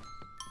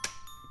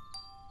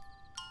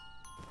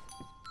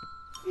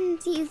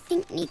 Do you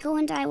think Nico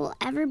and I will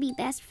ever be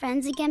best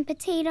friends again,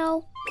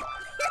 Potato?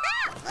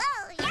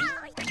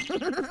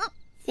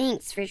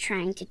 Thanks for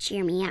trying to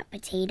cheer me up,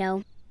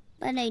 Potato.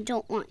 But I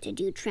don't want to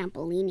do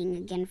trampolining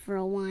again for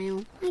a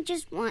while. I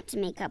just want to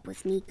make up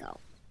with Nico.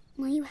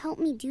 Will you help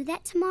me do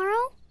that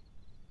tomorrow?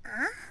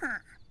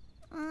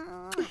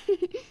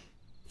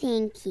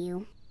 Thank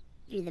you.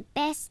 You're the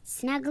best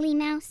snuggly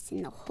mouse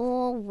in the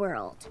whole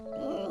world.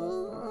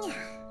 Mama,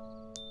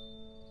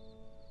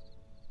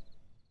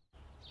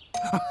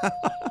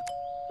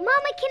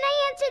 can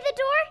I answer the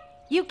door?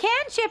 You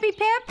can, Chippy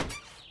Pip.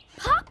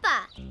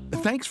 Papa!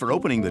 Thanks for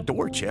opening the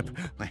door, Chip.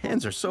 My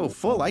hands are so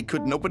full I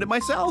couldn't open it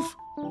myself.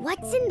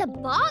 What's in the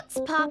box,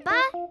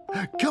 Papa?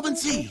 Come and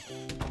see.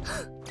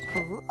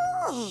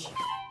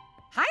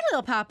 Hi,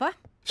 little Papa.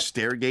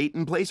 Stairgate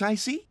in place, I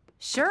see.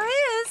 Sure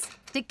is.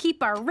 To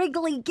keep our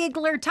wriggly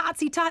giggler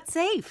Totsy Tot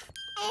safe.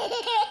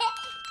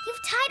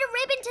 You've tied a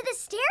ribbon to the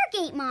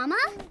stairgate, Mama.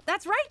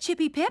 That's right,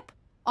 Chippy Pip.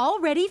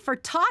 All ready for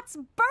Tot's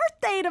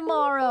birthday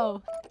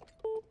tomorrow.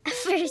 A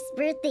first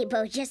birthday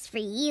bow just for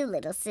you,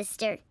 little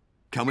sister.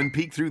 Come and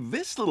peek through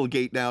this little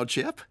gate now,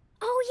 Chip.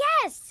 Oh,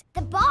 yes,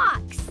 the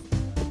box.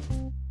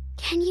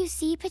 Can you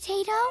see,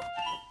 Potato?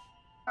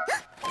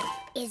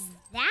 Is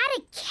that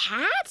a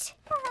cat?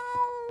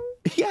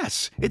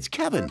 Yes, it's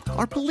Kevin,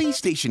 our police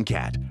station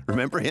cat.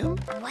 Remember him?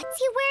 What's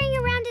he wearing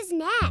around his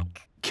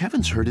neck?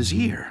 Kevin's hurt his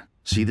ear.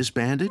 See this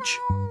bandage?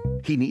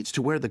 He needs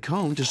to wear the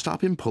cone to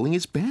stop him pulling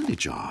his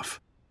bandage off.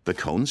 The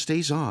cone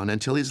stays on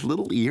until his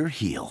little ear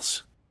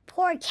heals.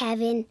 Poor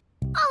Kevin.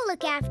 I'll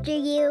look after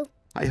you.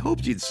 I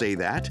hoped you'd say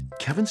that.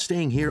 Kevin's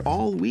staying here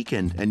all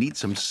weekend and needs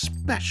some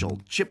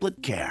special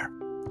chiplet care.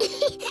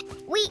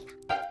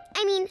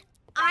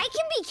 I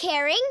can be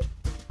caring.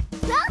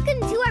 Welcome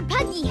to our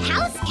puggy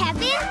house,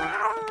 Kevin.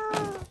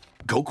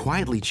 Go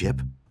quietly,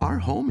 Chip. Our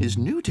home is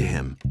new to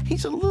him.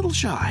 He's a little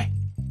shy.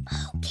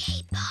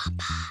 Okay,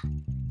 Papa.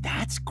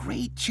 That's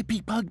great,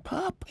 Chippy Pug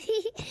Pup.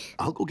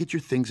 I'll go get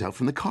your things out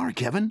from the car,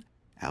 Kevin.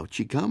 Out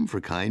you come for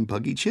kind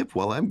Puggy Chip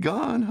while I'm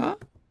gone, huh?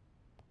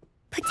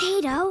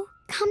 Potato,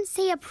 come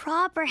say a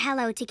proper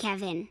hello to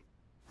Kevin.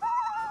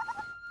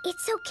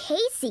 It's okay,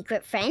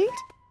 secret friend.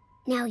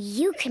 Now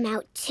you come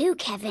out too,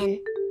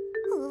 Kevin.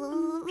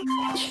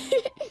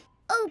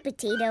 Oh,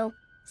 Potato,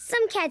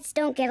 some cats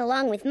don't get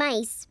along with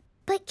mice,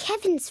 but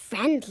Kevin's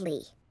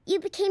friendly. You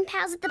became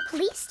pals at the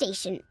police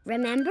station,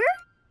 remember?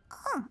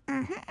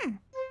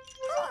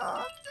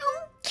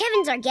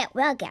 Kevin's our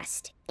get-well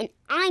guest, and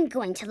I'm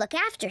going to look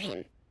after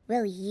him.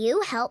 Will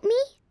you help me?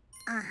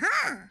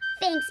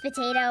 Thanks,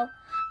 Potato.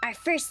 Our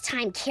first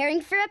time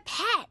caring for a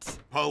pet.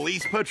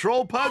 Police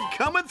Patrol Pug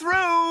coming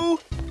through!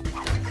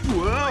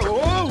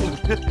 Whoa!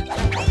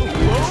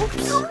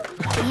 Whoops!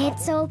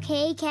 It's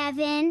okay,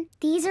 Kevin.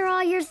 These are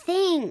all your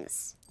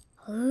things.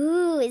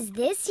 Ooh, is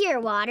this your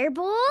water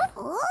bowl?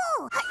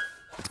 Ooh.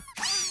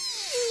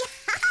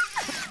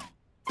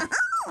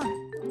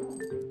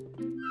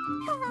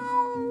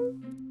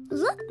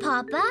 Look,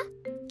 Papa.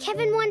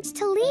 Kevin wants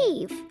to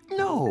leave.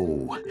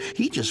 No,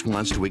 he just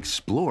wants to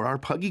explore our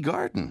Puggy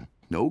garden.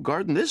 No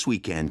garden this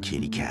weekend,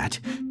 kitty cat.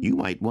 You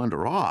might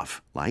wander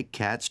off, like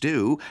cats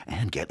do,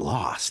 and get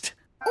lost.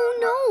 Oh,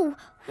 no.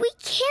 We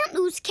can't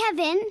lose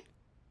Kevin.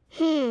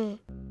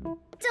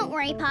 Don't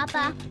worry,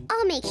 Papa.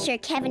 I'll make sure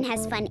Kevin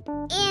has fun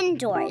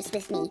indoors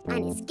with me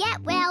on his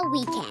get-well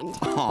weekend.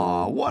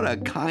 Aw, what a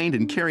kind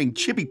and caring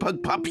Chippy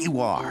Pug pup you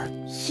are.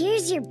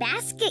 Here's your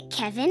basket,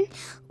 Kevin,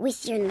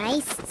 with your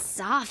nice,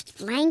 soft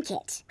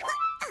blanket.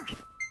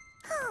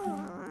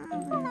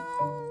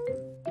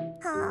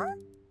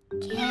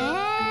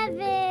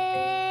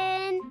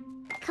 Kevin!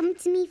 Come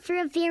to me for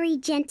a very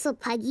gentle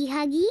puggy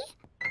huggy.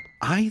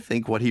 I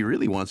think what he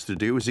really wants to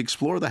do is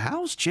explore the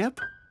house,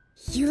 Chip.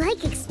 You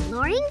like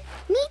exploring?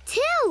 Me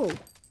too.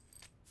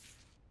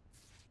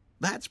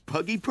 That's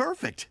Puggy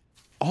perfect.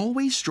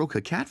 Always stroke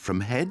a cat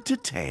from head to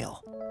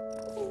tail.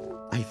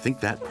 I think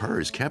that purr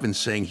is Kevin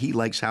saying he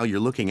likes how you're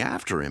looking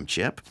after him,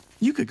 Chip.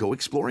 You could go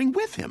exploring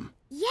with him.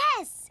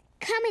 Yes!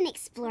 Come and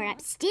explore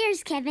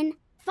upstairs, Kevin.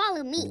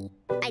 Follow me.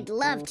 I'd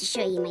love to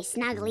show you my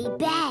snuggly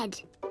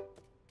bed.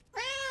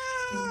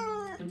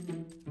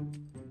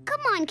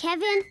 Come on,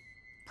 Kevin.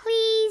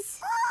 Please.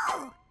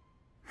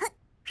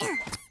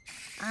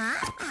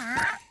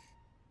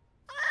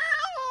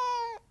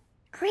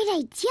 Great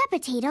idea,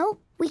 Potato.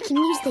 We can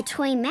use the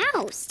toy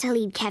mouse to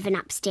lead Kevin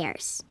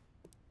upstairs.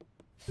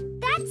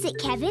 That's it,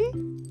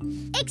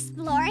 Kevin.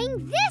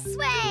 Exploring this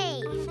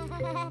way.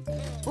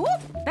 Ooh,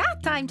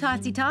 bath time,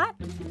 Totsy Tot.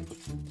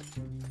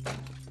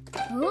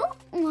 Ooh,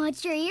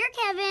 watch your ear,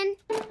 Kevin.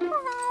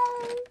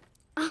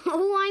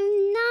 Oh,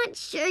 I'm not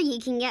sure you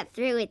can get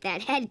through with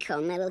that head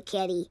cone, little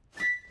kitty.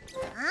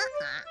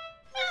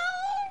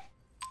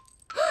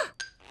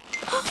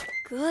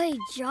 Good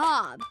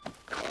job.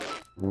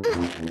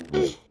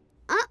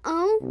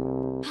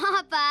 Uh-oh.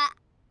 Papa,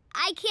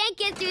 I can't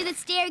get through the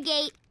stair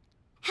gate.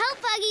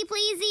 Help, Puggy,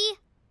 pleasey.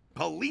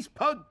 Police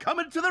Pug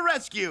coming to the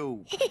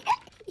rescue.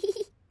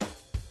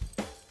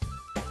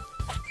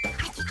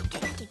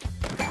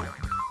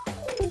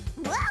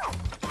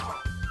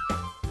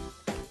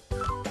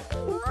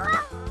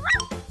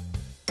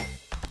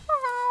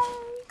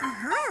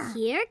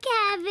 Here,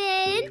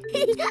 Kevin.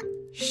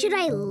 Shh, Should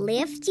I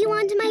lift you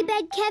onto my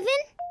bed, Kevin?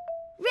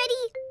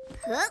 Ready?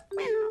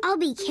 I'll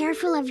be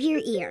careful of your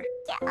ear.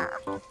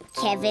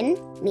 Kevin,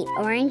 meet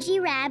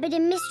Orangey Rabbit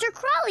and Mr.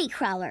 Crawly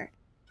Crawler.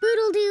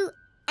 Boodle-doo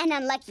and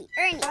Unlucky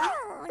Ernie.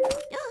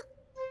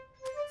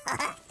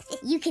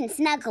 You can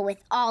snuggle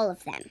with all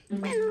of them.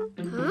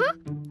 Huh?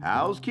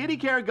 How's kitty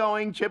care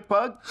going, Chip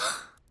Pug?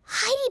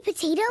 Heidi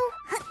Potato.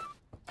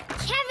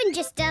 Kevin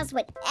just does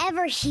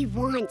whatever he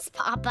wants,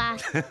 Papa.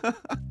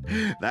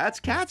 That's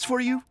cats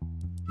for you.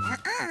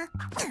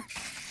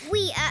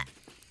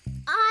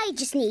 I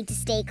just need to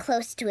stay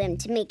close to him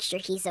to make sure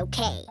he's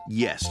okay.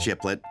 Yes,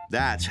 Chiplet.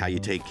 That's how you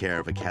take care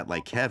of a cat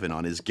like Kevin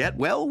on his Get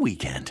Well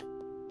weekend.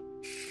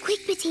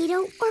 Quick,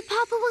 Potato, or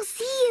Papa will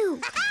see you.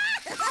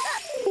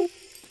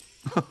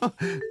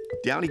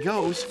 Down he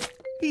goes.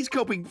 He's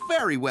coping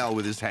very well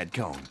with his head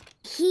comb.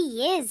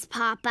 He is,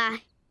 Papa.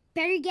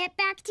 Better get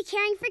back to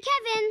caring for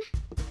Kevin.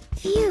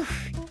 Phew.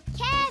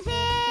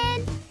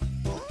 Kevin!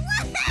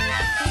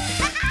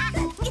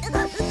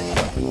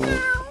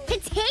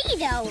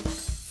 Potato!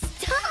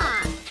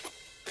 Stop!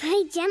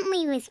 Play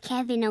gently with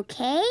Kevin,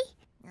 okay?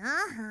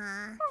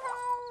 The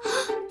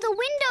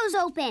window's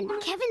open.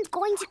 Kevin's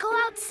going to go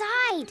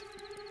outside.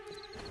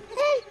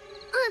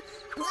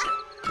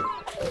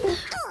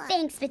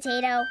 Thanks,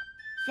 Potato.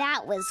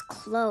 That was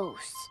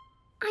close.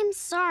 I'm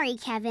sorry,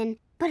 Kevin,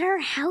 but our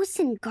house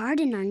and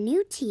garden are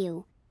new to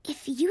you.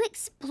 If you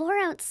explore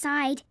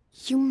outside,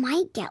 you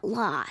might get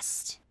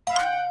lost.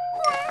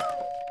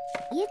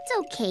 It's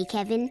okay,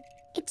 Kevin.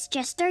 It's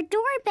just our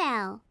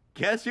doorbell.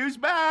 Guess who's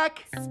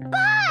back?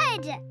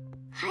 Spud!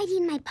 Hiding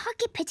in my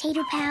pocket,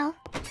 Potato Pal.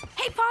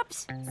 Hey,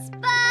 Pops.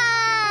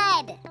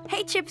 Spud!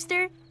 Hey,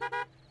 Chipster.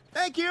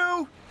 Thank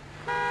you.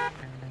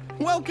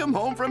 Welcome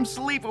home from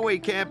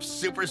sleepaway camp,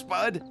 Super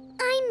Spud.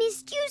 I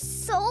missed you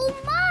so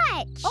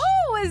much.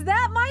 Oh, is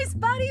that my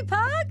Spuddy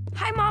Pug?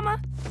 Hi,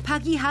 Mama.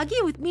 Puggy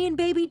Huggy with me and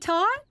baby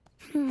Tot?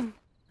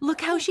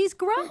 Look how she's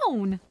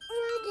grown.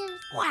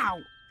 Wow,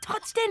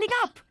 Tot's standing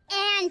up.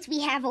 And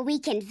we have a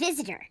weekend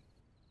visitor.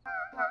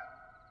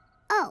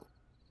 Oh,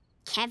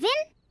 Kevin?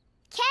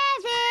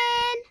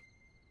 Kevin!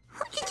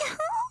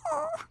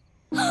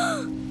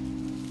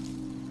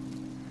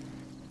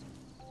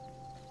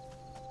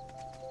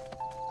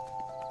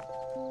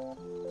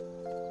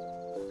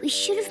 We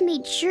should have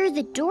made sure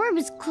the door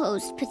was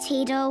closed,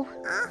 Potato.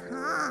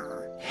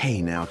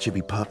 Hey now,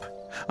 Chippy Pup.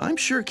 I'm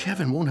sure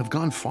Kevin won't have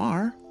gone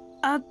far.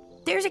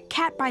 There's a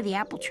cat by the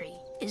apple tree.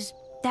 Is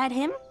that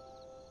him?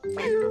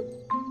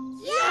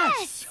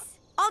 Yes!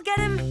 I'll get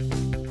him.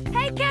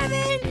 Hey,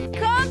 Kevin!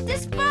 Come to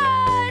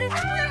Spud!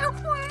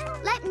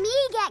 Let me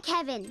get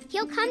Kevin.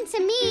 He'll come to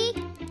me.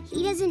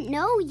 He doesn't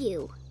know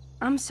you.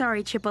 I'm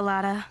sorry,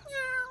 Chipolata.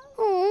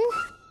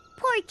 Oh,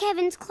 poor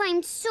Kevin's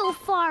climbed so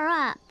far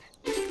up.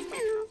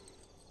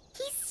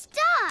 He's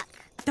stuck.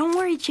 Don't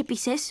worry, Chippy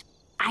sis.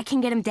 I can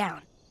get him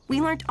down.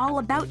 We learned all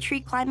about tree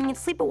climbing at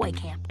sleepaway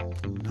camp.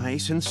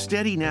 Nice and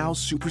steady now,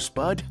 Super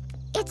Spud.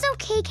 It's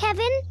okay,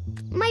 Kevin.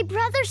 My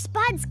brother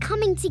Spud's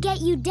coming to get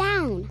you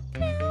down.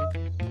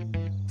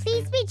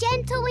 Please be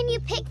gentle when you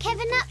pick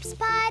Kevin up,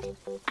 Spud.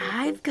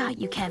 I've got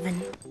you,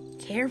 Kevin.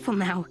 Careful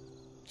now.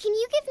 Can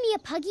you give me a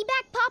puggy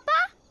back,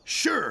 Papa?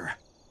 Sure.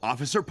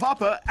 Officer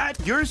Papa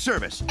at your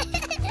service.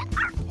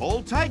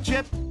 Hold tight,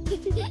 Chip.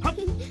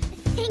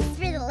 Thanks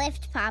for the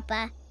lift,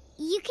 Papa.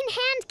 You can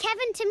hand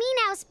Kevin to me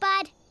now,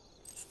 Spud.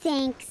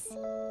 Thanks.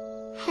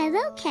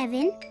 Hello,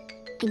 Kevin.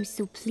 I'm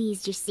so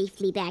pleased you're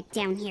safely back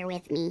down here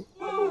with me.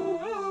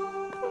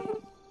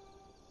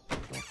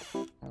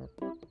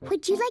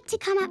 Would you like to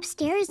come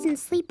upstairs and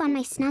sleep on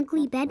my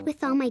snuggly bed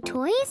with all my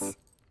toys?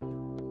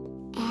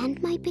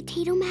 And my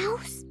potato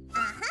mouse?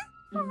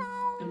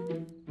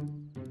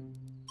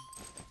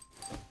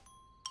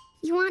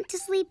 You want to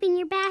sleep in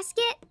your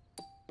basket?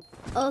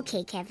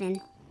 Okay, Kevin.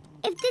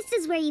 If this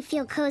is where you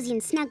feel cozy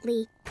and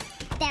snuggly,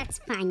 that's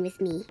fine with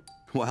me.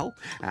 Well,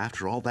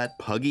 after all that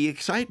puggy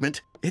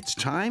excitement, it's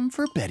time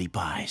for Betty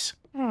Pies.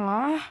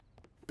 Aw,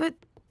 but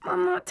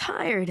I'm not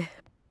tired.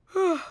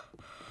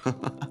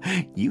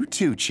 You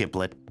too,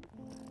 Chiplet.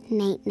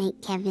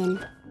 Night-night, Kevin.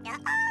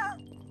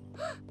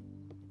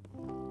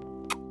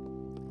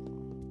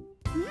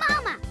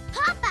 Mama!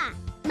 Papa!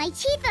 My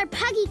teeth are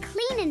puggy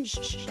clean and...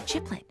 Shh,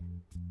 Chiplet.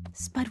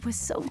 Spud was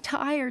so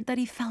tired that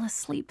he fell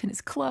asleep in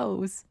his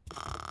clothes.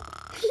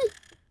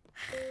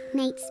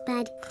 Night,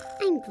 Spud.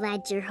 I'm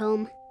glad you're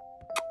home.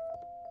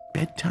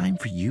 Bedtime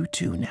for you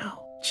too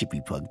now, Chippy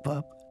Pug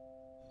Pup.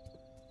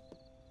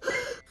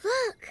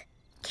 Look!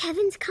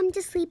 Kevin's come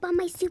to sleep on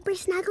my super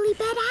snuggly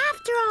bed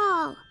after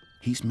all.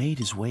 He's made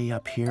his way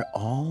up here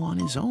all on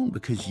his own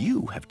because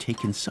you have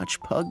taken such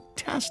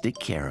pug-tastic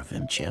care of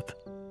him, Chip.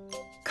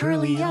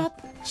 Curly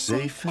up,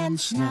 safe and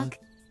snug,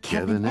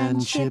 Kevin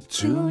and Chip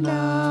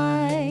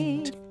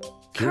tonight.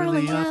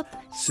 Curly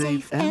up,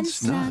 safe and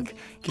snug,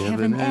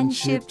 Kevin and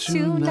Chip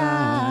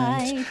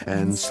tonight.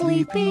 And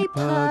sleepy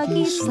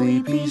puggy,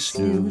 sleepy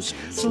snooze,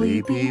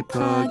 sleepy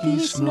puggy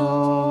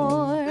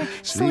snore.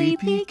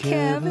 Sleepy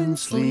Kevin,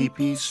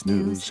 sleepy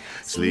snooze,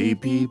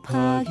 sleepy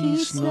Puggy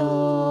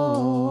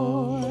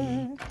snore.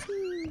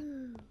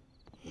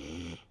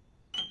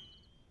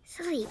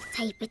 Sleep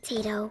tight,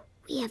 Potato.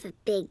 We have a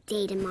big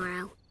day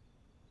tomorrow.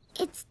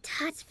 It's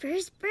Tut's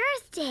first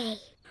birthday.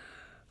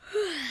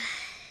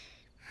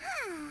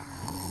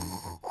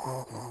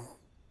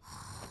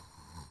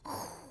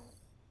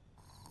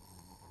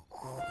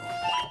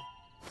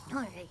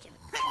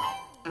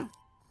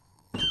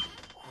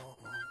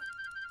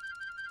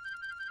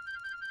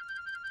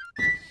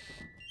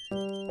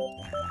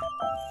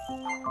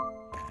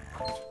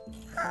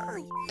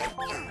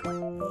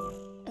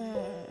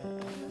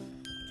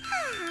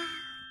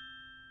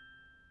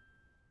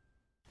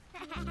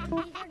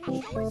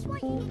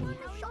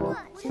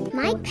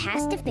 My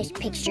pasta-fish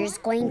picture is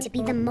going to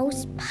be the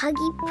most puggy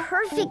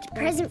perfect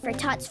present for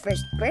Tot's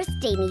first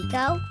birthday,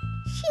 Nico.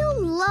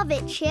 She'll love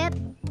it, Chip.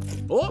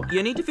 Oh,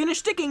 you need to finish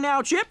sticking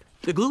now, Chip.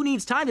 The glue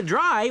needs time to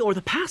dry or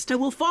the pasta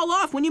will fall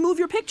off when you move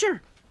your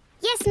picture.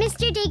 Yes,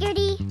 Mr.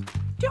 Diggerty.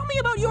 Tell me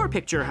about your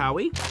picture,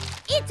 Howie.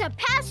 It's a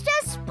pasta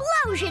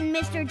explosion,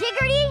 Mr.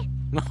 Diggerty.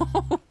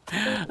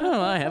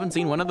 Oh, I haven't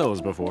seen one of those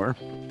before.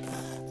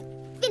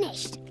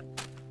 Finished.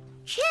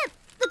 Chip,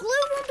 the glue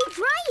won't be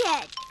dry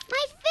yet.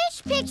 My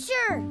fish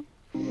picture.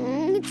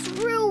 It's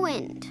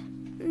ruined.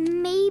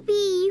 Maybe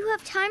you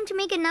have time to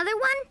make another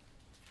one?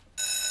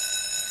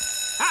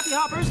 Happy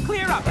Hoppers,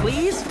 clear up,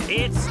 please.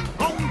 It's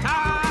home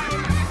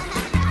time.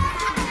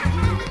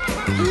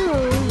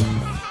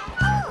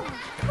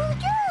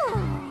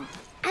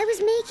 I was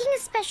making a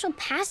special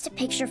pasta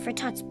picture for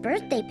Tot's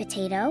birthday,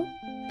 Potato,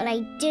 but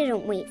I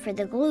didn't wait for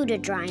the glue to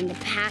dry and the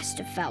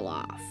pasta fell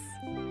off.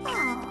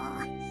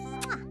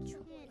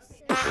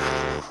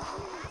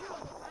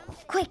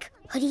 Quick,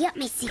 hoodie up,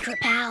 my secret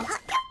pal.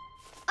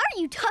 Are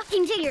you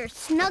talking to your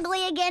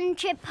snuggly again,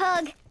 Chip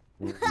Pug?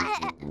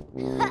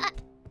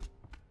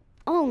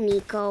 Oh,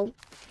 Nico,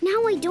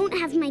 now I don't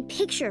have my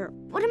picture.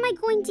 What am I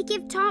going to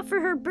give Tot for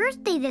her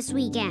birthday this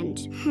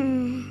weekend?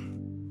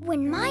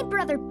 When my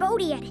brother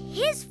Bodie had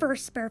his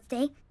first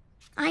birthday,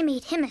 I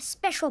made him a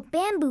special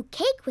bamboo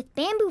cake with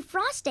bamboo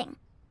frosting.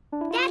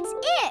 That's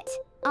it!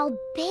 I'll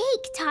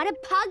bake Tot a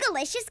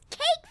Puggalicious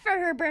cake for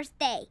her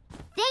birthday.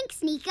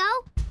 Thanks, Nico.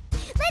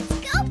 Let's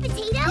go,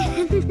 Potato!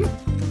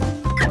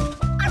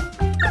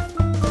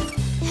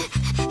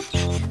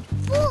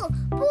 Bull!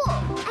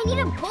 I need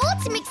a bowl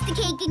to mix the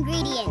cake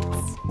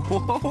ingredients.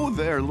 Whoa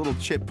there, little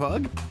Chip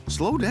Pug.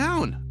 Slow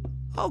down.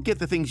 I'll get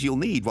the things you'll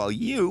need while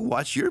you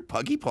wash your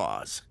puggy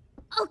paws.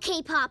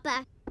 Okay,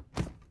 Papa.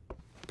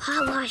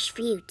 Paw wash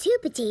for you too,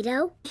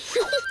 Potato.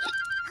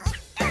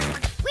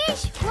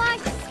 Wish, wash,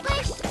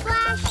 splish,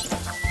 splash.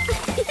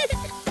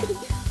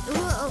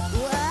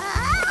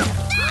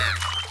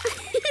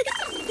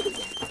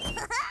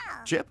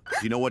 Chip,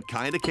 do you know what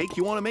kind of cake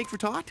you want to make for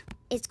Tot?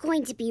 It's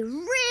going to be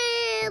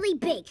really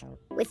big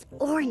with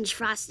orange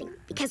frosting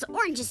because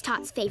orange is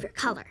Tot's favorite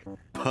color.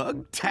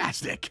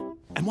 Pug-tastic.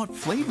 And what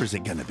flavor is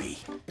it gonna be?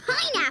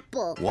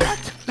 Pineapple.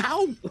 What?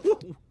 Ow!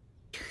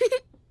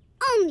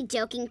 Only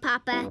joking,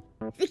 Papa.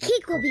 The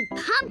cake will be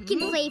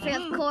pumpkin flavor,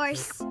 of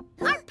course.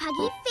 Our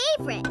puggy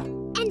favorite.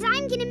 And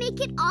I'm gonna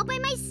make it all by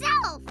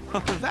myself.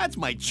 That's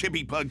my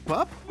chippy pug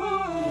pup.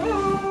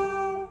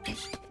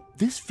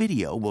 This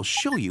video will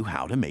show you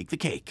how to make the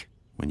cake.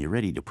 When you're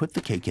ready to put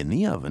the cake in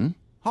the oven,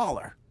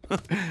 holler.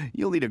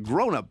 You'll need a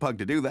grown-up pug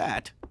to do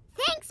that.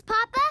 Thanks,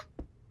 Papa.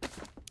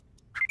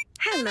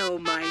 Hello,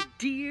 my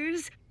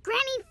dears.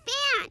 Granny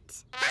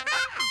Fant.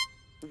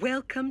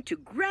 Welcome to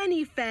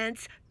Granny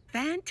Fant's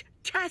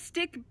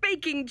Fantastic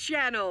Baking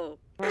Channel.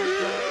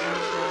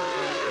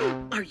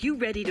 Are you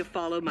ready to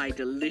follow my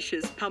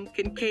delicious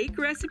pumpkin cake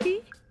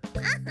recipe?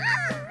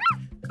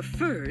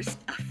 First,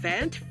 a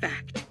Fant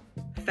fact.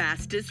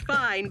 Fast is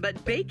fine,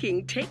 but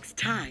baking takes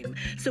time.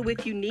 So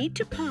if you need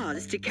to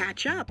pause to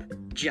catch up,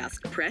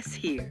 just press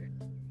here.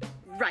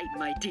 Right,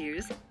 my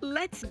dears,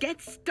 let's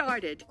get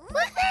started.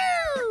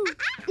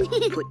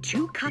 Woohoo! Put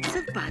 2 cups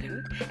of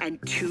butter and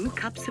 2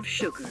 cups of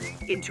sugar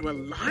into a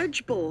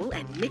large bowl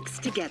and mix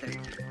together.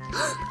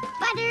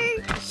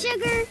 Butter,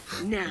 sugar.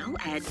 Now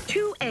add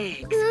 2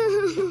 eggs.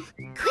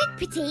 Quick,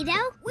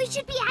 Potato. We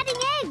should be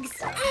adding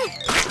eggs.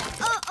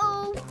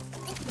 Uh-oh.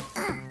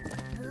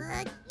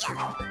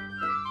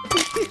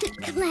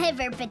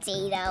 Clever,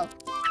 Potato.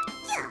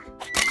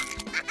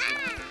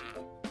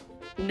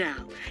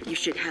 Now, you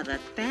should have a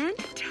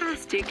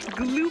fantastic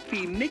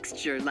gloopy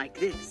mixture like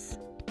this.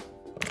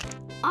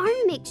 Our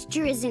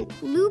mixture isn't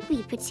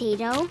gloopy,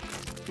 Potato.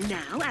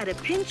 Now add a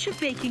pinch of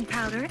baking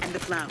powder and the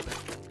flour.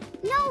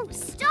 No,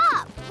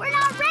 stop! We're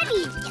not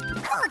ready!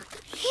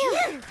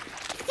 Phew.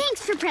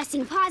 Thanks for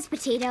pressing pause,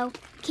 Potato.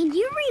 Can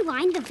you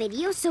rewind the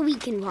video so we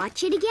can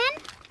watch it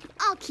again?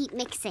 I'll keep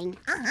mixing.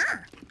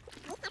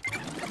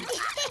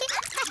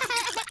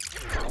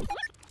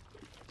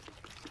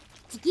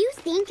 Do you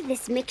think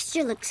this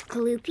mixture looks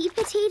gloopy,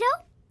 Potato?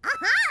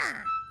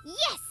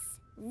 Yes!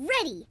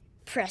 Ready!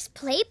 Press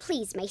play,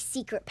 please, my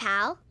secret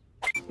pal.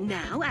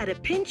 Now add a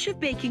pinch of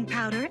baking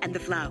powder and the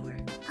flour.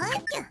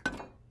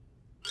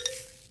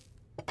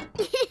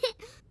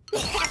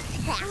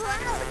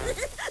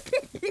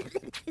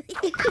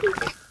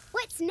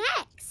 What's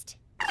next?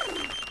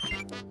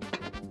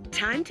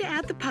 Time to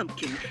add the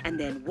pumpkin, and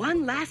then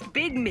one last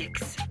big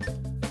mix.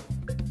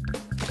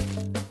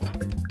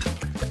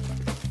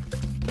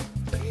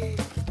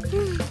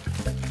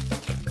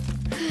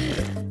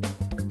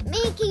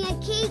 Making a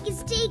cake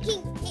is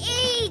taking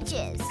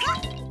ages.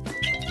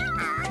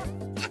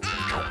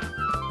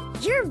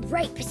 You're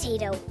right,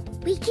 Potato.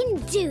 We can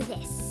do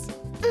this.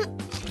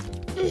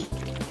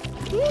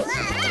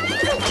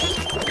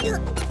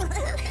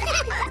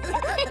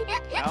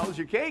 How's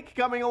your cake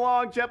coming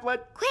along,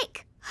 Chiplet?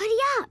 Quick, hurry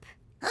up.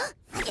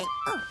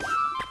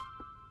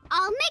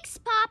 I'll mix,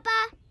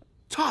 Papa.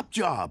 Top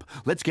job.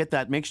 Let's get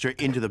that mixture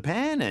into the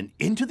pan and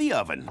into the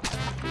oven.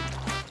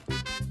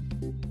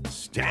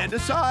 Stand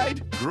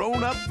aside.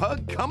 Grown-up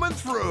pug coming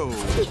through.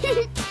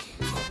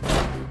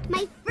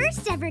 My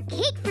first ever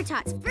cake for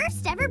Tot's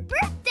first ever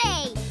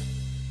birthday.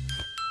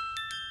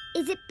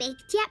 Is it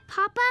baked yet,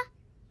 Papa?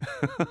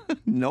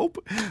 Nope.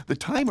 The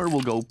timer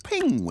will go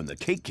ping when the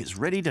cake is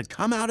ready to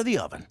come out of the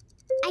oven.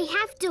 I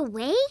have to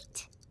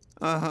wait?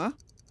 Uh-huh.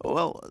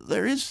 Well,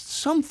 there is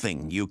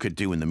something you could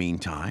do in the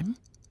meantime.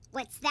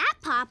 What's that,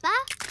 Papa?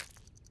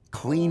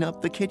 Clean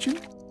up the kitchen?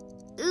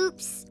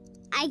 Oops.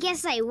 I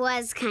guess I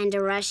was kind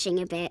of rushing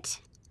a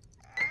bit.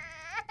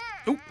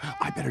 Oh,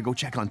 I better go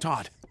check on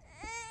Tot.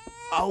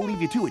 I'll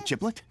leave you to it,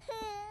 Chiplet.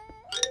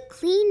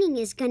 Cleaning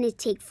is gonna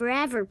take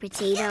forever,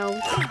 Potato.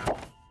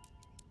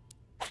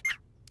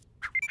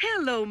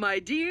 Hello, my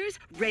dears.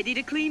 Ready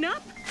to clean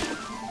up?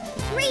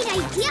 Great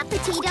idea,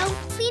 Potato.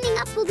 Cleaning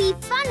up will be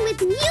fun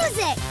with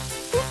music.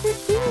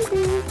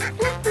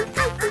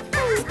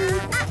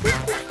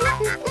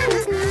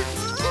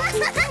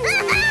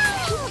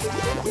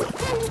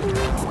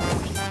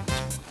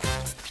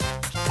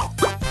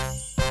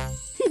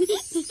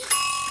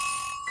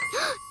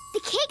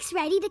 The cake's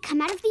ready to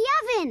come out of the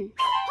oven.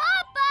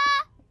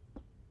 Papa!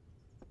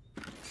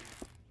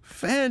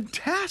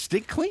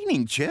 Fantastic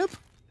cleaning, Chip.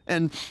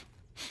 And,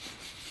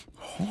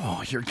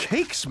 oh, your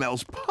cake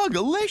smells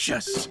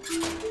pug-alicious.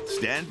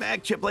 Stand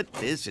back, Chiplet.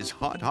 This is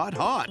hot, hot,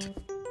 hot.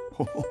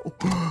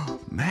 Oh,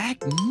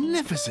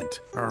 magnificent.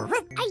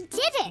 I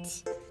did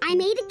it! I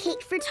made a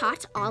cake for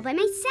Tot all by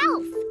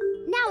myself.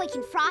 Now I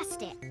can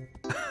frost it.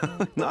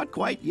 Not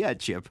quite yet,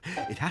 Chip.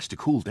 It has to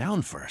cool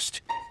down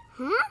first.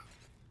 Huh?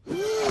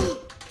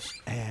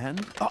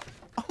 And,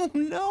 oh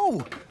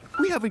no!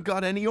 We haven't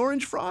got any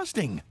orange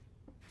frosting.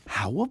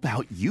 How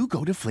about you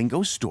go to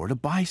Flingo's store to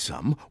buy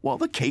some while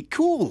the cake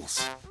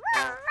cools?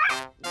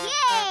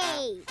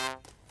 Yay!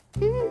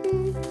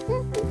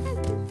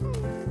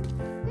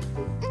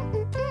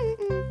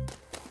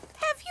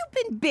 Have you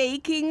been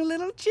baking,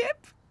 little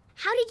Chip?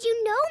 How did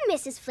you know,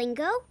 Mrs.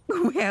 Flingo?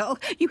 Well,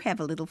 you have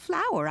a little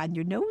flower on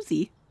your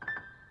nosy.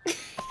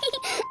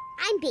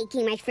 I'm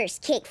baking my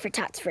first cake for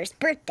Tot's first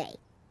birthday.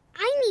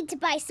 I need to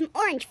buy some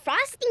orange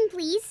frosting,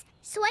 please,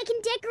 so I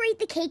can decorate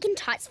the cake in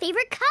Tot's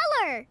favorite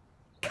color.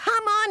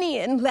 Come on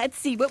in. Let's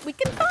see what we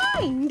can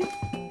find.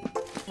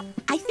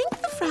 I think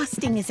the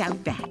frosting is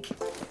out back.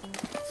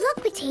 Look,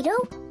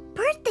 Potato.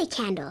 Birthday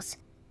candles.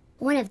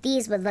 One of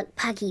these would look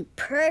puggy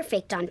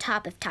perfect on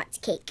top of Tot's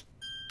cake.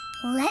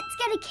 Let's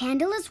get a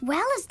candle as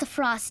well as the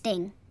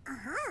frosting.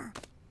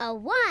 A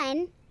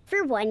one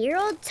for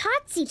one-year-old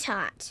Totsy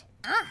Tot.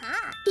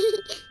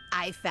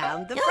 I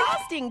found the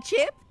frosting,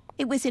 Chip.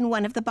 It was in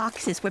one of the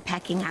boxes we're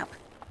packing up.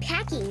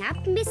 Packing up,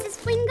 Mrs.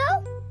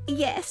 Flingo?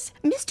 Yes,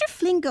 Mr.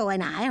 Flingo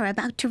and I are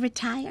about to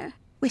retire.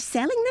 We're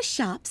selling the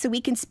shop so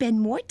we can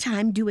spend more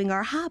time doing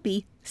our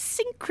hobby,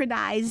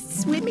 synchronized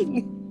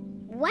swimming.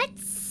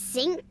 What's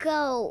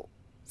synchro?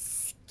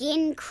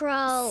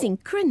 Skin-crow?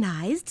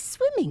 Synchronized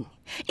swimming.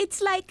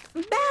 It's like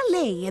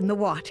ballet in the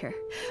water.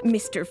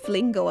 Mr.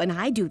 Flingo and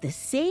I do the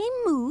same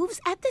moves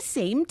at the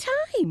same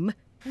time.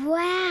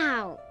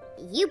 Wow.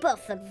 You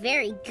both look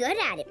very good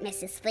at it,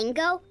 Mrs.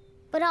 Flingo.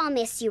 But I'll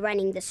miss you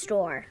running the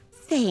store.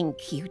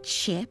 Thank you,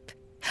 Chip.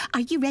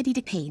 Are you ready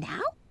to pay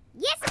now?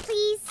 Yes,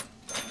 please.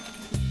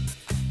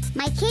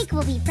 My cake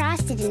will be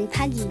frosted in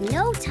puggy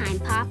no time,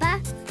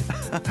 Papa.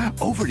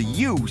 Over to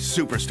you,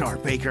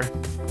 superstar baker.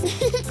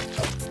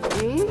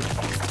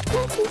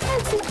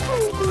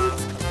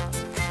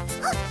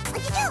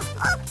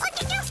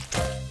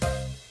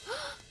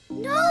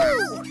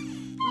 No!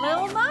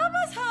 Little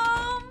Mama's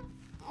home!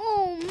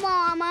 Oh,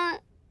 Mama.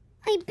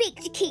 I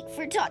baked a cake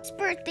for Tot's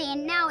birthday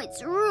and now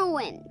it's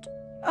ruined.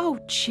 Oh,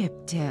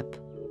 Chip Dip.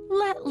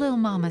 Let Lil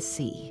Mama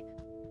see.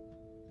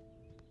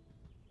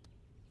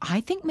 I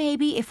think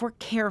maybe if we're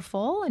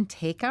careful and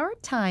take our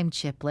time,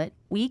 Chiplet,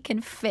 we can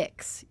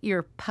fix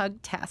your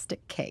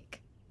pug-tastic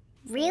cake.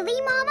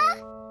 Really,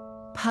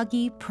 Mama?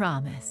 Puggy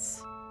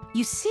promise.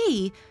 You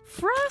see,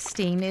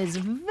 frosting is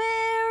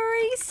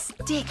very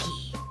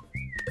sticky.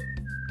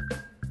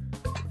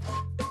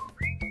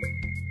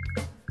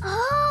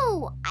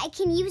 Oh, I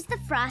can use the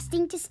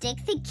frosting to stick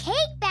the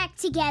cake back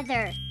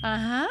together.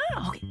 Uh-huh.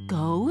 Okay,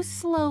 go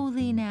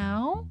slowly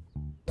now.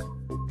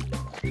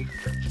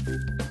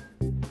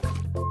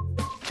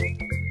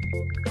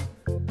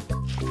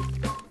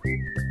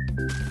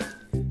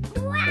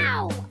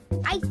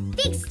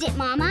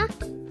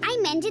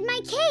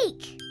 my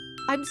cake.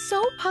 I'm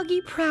so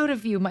puggy proud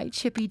of you, my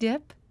Chippy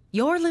Dip.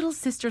 Your little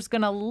sister's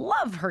gonna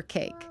love her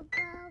cake.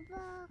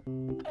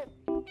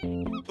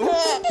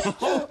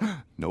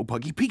 No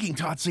puggy peeking,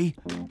 Totsie.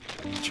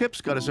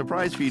 Chip's got a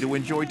surprise for you to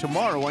enjoy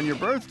tomorrow on your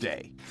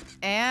birthday.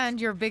 And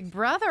your big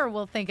brother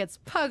will think it's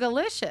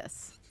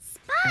pugalicious.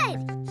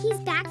 Spud, he's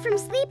back from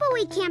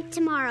sleepaway camp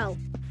tomorrow.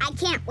 I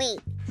can't wait.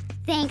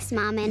 Thanks,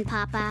 Mama and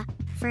Papa,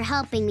 for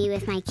helping me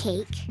with my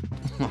cake.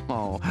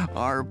 Oh,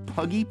 our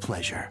puggy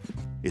pleasure.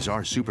 Is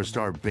our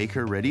superstar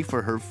baker ready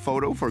for her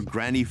photo for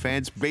Granny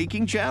Fan's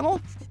baking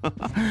channel?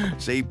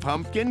 Say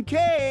pumpkin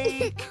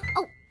cake!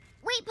 Oh,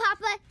 wait,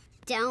 Papa.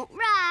 Don't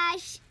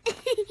rush.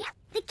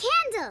 The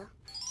candle.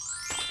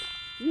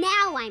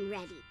 Now I'm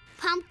ready.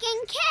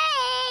 Pumpkin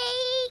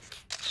cake!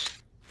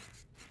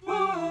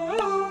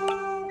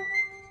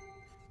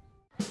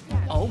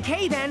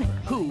 Okay then,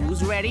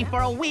 who's ready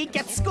for a week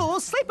at school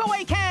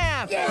sleepaway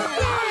camp?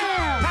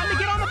 Yeah! Time to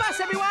get on the bus,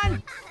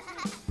 everyone!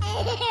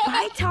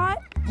 Bye, Tot.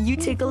 You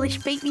ticklish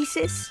baby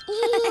sis.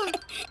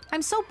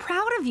 I'm so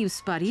proud of you,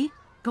 Spuddy.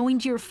 Going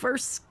to your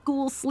first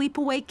school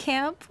sleepaway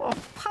camp. Oh,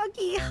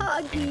 puggy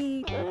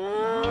huggy.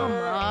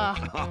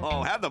 Mama.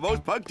 Oh, have the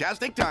most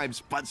pugtastic time,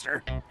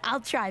 Spudster. I'll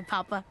try,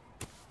 Papa.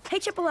 Hey,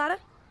 Chipolata.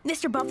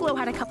 Mr. Buffalo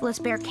had a couple of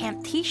spare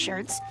camp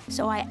t-shirts,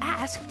 so I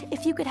asked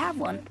if you could have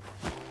one.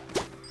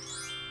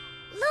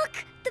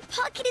 Look, the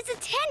pocket is a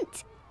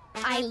tent.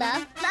 I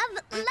love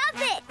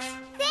it.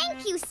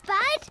 Thank you,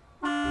 Spud.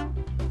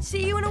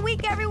 See you in a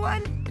week,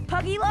 everyone.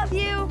 Puggy, love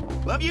you.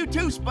 Love you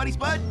too, Spuddy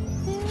Spud.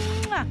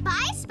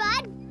 Bye,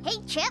 Spud. Hey,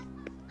 Chip.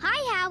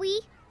 Hi, Howie.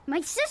 My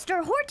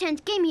sister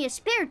Hortense gave me a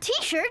spare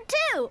t-shirt,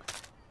 too.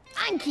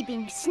 I'm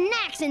keeping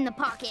snacks in the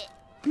pocket.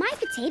 My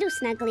potato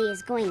snuggly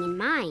is going in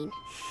mine.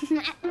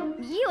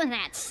 You and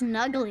that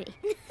snuggly.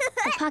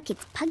 The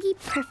pocket's puggy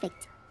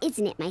perfect,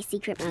 isn't it, my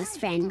secret mouse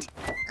friend?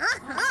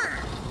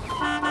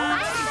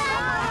 Bye,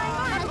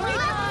 Spud. We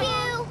love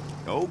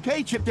you.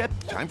 Okay, Chip Dip,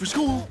 time for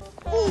school.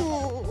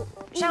 Ooh.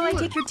 Shall I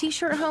take your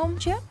t-shirt home,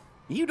 Chip?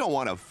 You don't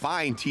want a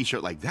fine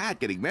t-shirt like that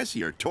getting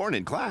messy or torn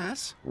in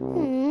class.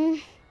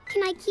 Can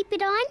I keep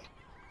it on?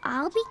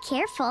 I'll be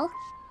careful.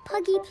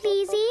 Puggy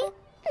pleasey.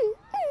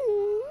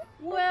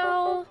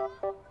 Well...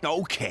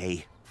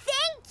 Okay.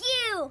 Thank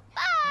you!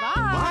 Bye!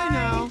 Bye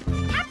now.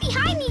 Happy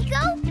hi,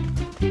 Nico!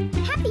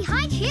 Happy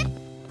hi, Chip!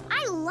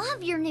 I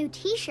love your new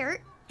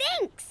t-shirt.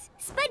 Thanks!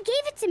 Spud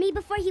gave it to me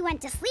before he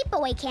went to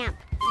sleepaway camp.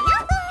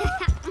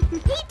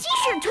 Hey,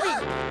 t-shirt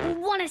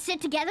twin! Wanna sit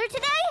together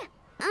today?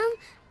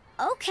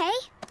 Okay.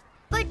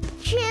 But,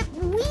 Chip,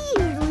 we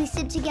usually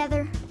sit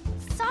together.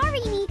 Sorry,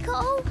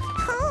 Nico.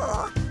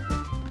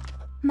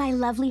 My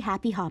lovely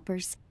Happy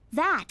Hoppers,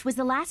 that was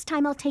the last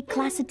time I'll take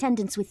class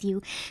attendance with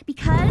you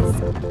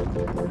because...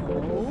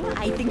 Oh,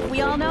 I think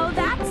we all know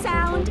that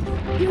sound.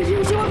 Your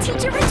usual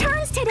teacher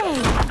returns today.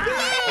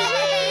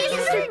 Yay!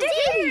 Mr.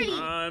 Diggerty!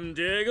 I'm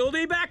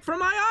Diggledy back from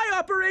my eye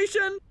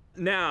operation.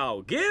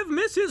 Now, give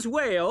Mrs.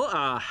 Whale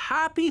a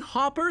happy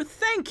hopper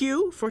thank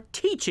you for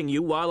teaching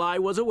you while I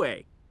was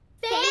away.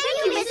 Thank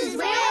you, Mrs.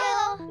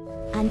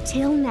 Whale!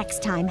 Until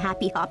next time,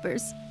 Happy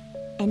Hoppers.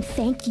 And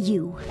thank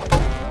you.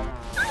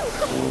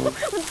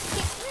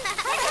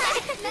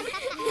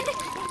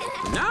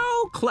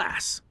 Now,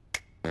 class.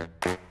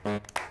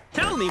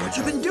 Tell me what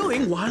you've been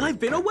doing while I've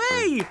been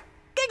away.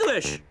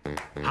 Gigglish,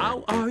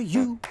 how are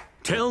you?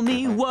 Tell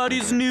me what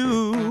is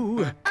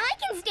new. I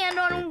can stand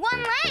on one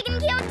leg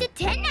and count to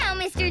 10 now,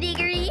 Mr.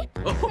 Diggerty.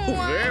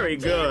 Oh, very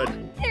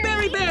good.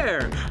 Berry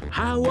Bear,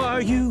 how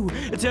are you?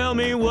 Tell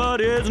me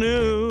what is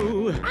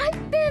new.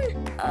 I've been...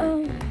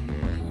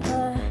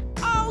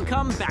 I'll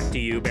come back to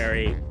you,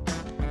 Barry.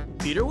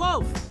 Peter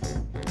Wolf,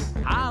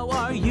 how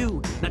are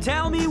you? Now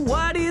tell me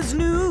what is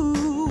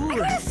new. I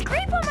got a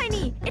scrape on my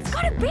knee. It's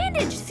got a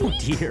bandage, see? Oh,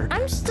 dear.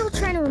 I'm still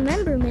trying to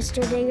remember,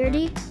 Mr.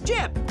 Diggerty.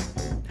 Chip,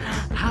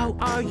 how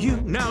are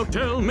you? Now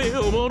tell me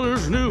what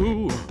is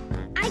new.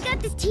 I got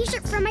this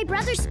t-shirt from my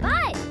brother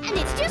Spud, and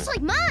it's just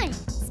like mine.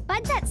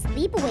 Spud's at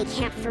sleepaway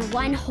camp for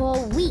one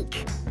whole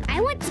week.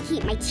 I want to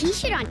keep my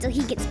t-shirt on till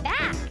he gets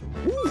back.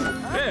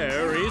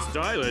 Very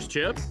stylish,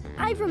 Chip.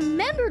 I've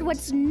remembered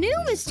what's new,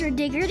 Mr.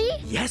 Diggerty.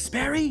 Yes,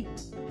 Barry?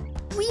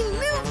 We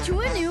moved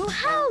to a new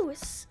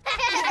house.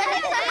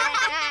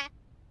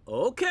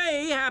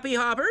 Okay, Happy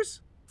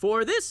Hoppers.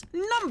 For this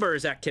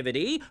numbers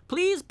activity,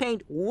 please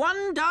paint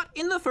 1 dot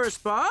in the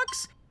first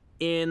box,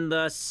 in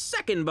the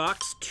second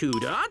box 2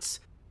 dots,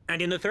 and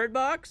in the third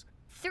box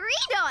 3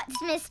 dots,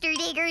 Mr.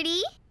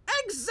 Diggerty.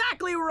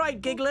 Exactly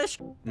right, Gigglish.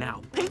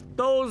 Now paint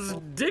those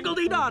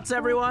diggledy dots,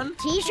 everyone.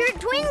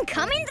 T-shirt twin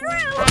coming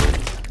through.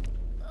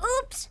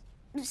 Oops.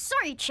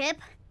 Sorry,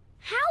 Chip.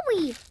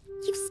 Howie,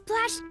 you've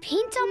splashed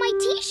paint on my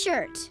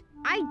t-shirt.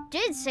 I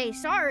did say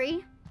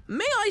sorry.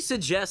 May I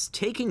suggest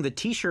taking the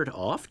t-shirt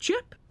off,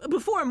 Chip,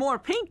 before more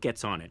paint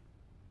gets on it?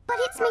 But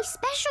it's my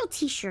special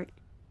t-shirt.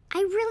 I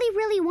really,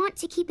 really want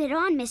to keep it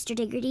on, Mr.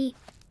 Diggerty.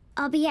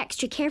 I'll be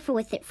extra careful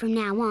with it from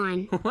now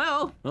on.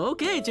 Well,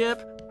 okay,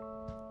 Chip.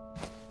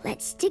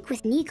 Let's stick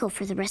with Nico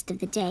for the rest of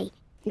the day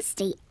and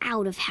stay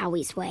out of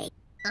Howie's way.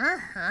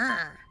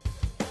 Uh-huh.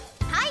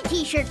 Hi,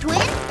 T-shirt twin.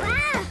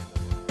 Ah.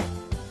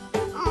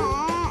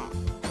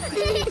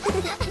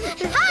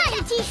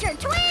 Hi, T-shirt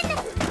twin.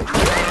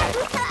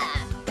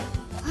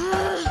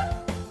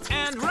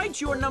 And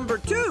write your number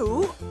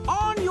 2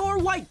 on your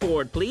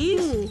whiteboard,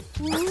 please.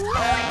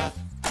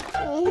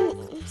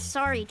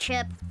 Sorry,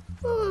 Chip.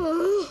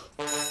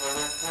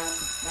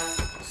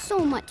 So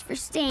much for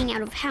staying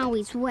out of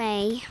Howie's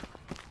way.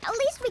 At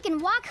least we can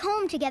walk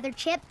home together,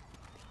 Chip.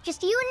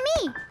 Just you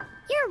and me.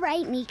 You're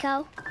right,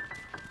 Nico.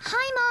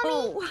 Hi, Mommy.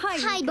 Oh, hi,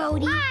 Hi, Nico.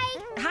 Bodie.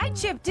 Hi. Hi,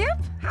 Chip Dip.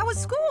 How was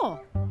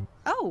school?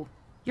 Oh,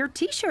 your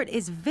t-shirt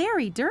is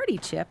very dirty,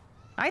 Chip.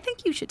 I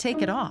think you should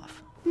take it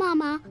off.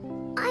 Mama,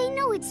 I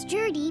know it's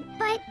dirty,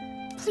 but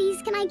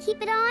please can I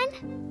keep it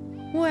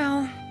on?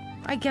 Well,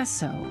 I guess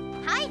so.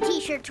 Hi,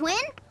 T-shirt twin.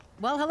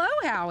 Well, hello,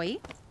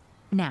 Howie.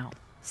 Now,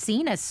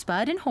 seeing as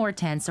Spud and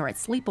Hortense are at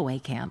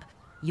sleepaway camp,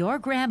 your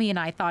Grammy and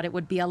I thought it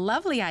would be a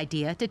lovely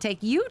idea to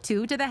take you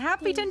two to the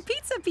Happyton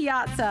Pizza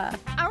Piazza.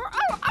 I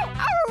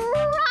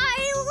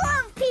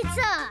love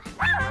pizza.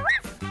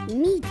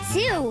 Me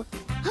too.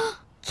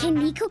 Can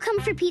Nico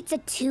come for pizza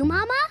too,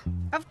 Mama?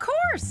 Of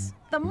course.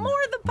 The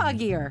more the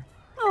puggier.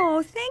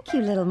 Oh, thank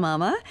you, little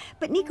mama.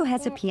 But Nico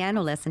has a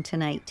piano lesson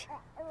tonight.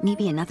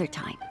 Maybe another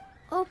time.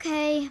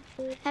 Okay.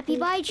 Happy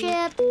bye,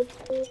 Chip.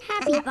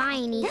 Happy bye,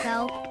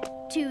 Nico.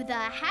 To the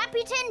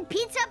Happyton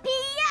Pizza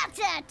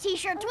Piazza,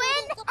 T-shirt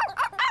twin.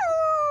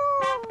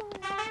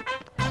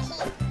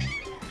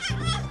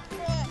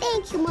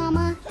 Thank you,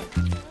 Mama.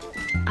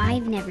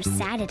 I've never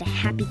sat at a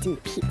Happyton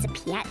Pizza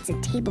Piazza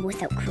table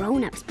without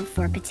grown-ups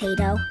before,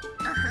 Potato.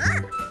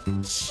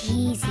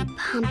 Cheesy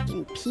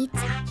pumpkin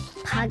pizza.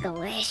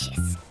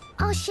 Pugalicious.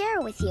 I'll share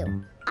it with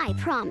you. I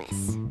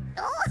promise.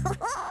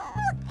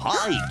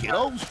 Hi,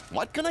 kiddos.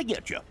 What can I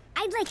get you?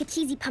 I'd like a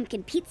cheesy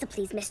pumpkin pizza,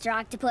 please, Mr.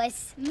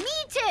 Octopus. Me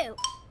too.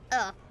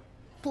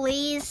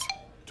 Please.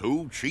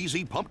 2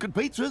 cheesy pumpkin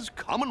pizzas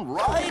coming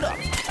right up.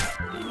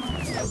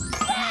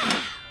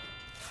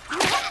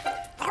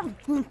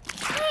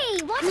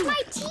 Hey, watch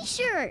my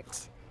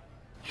t-shirt.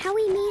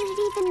 Howie made it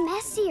even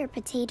messier,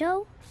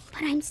 Potato.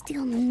 But I'm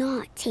still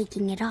not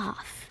taking it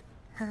off.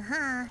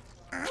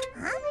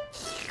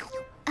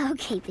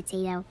 Okay,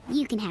 Potato,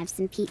 you can have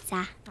some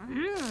pizza.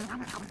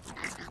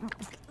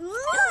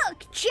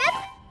 Look, Chip.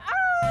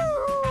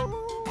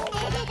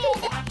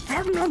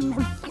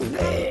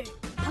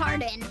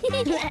 Pardon.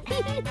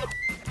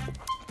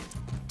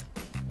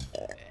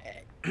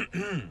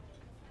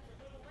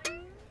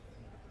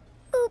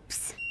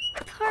 Oops.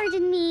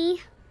 Pardon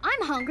me.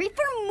 I'm hungry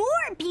for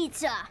more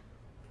pizza.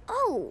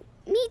 Oh,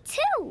 me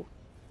too.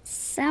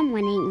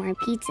 Someone ate more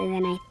pizza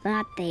than I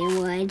thought they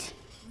would.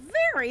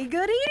 Very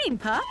good eating,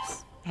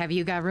 pups. Have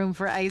you got room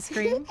for ice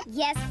cream?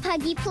 Yes,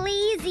 Puggy,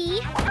 pleasey.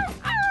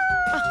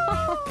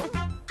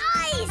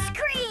 Ice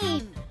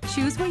cream!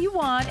 Choose what you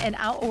want, and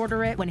I'll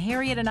order it when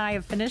Harriet and I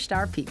have finished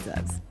our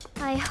pizzas.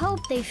 I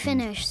hope they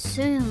finish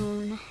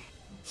soon.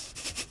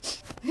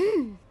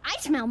 I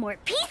smell more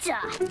pizza.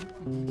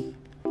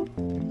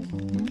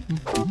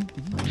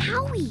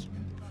 Howie,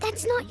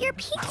 that's not your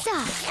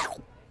pizza.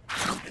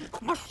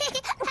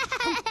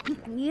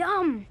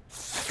 Yum.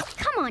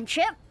 Come on,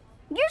 Chip.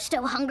 You're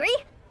still hungry.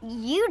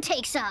 You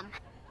take some.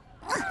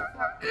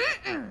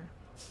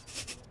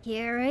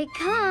 Here it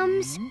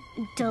comes.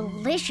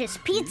 Delicious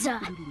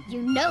pizza.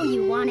 You know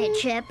you want it,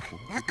 Chip.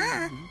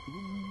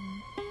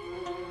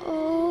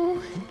 Oh.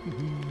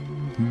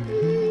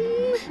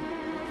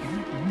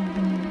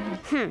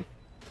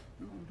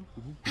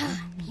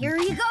 Here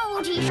you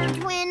go, T-shirt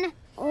twin.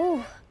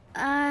 Oh,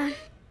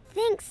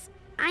 thanks.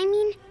 I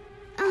mean,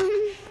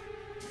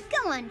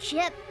 Come on,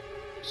 Chip.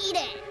 Eat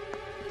it.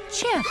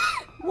 Chip,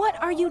 what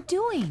are you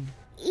doing?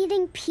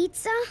 Eating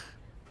pizza?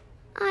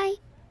 I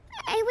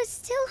was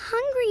still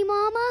hungry,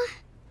 Mama.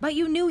 But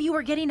you knew you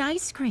were getting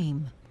ice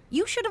cream.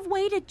 You should have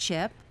waited,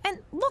 Chip. And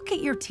look at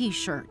your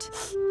t-shirt.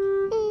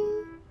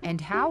 And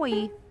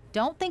Howie,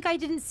 don't think I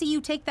didn't see you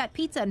take that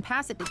pizza and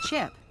pass it to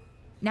Chip.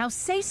 Now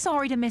say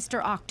sorry to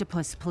Mr.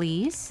 Octopus,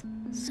 please.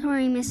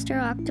 Sorry, Mr.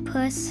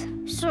 Octopus.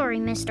 Sorry,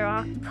 Mr.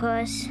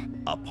 Octopus.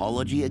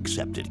 Apology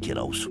accepted,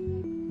 kiddos.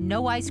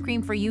 No ice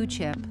cream for you,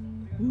 Chip.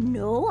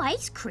 No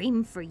ice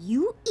cream for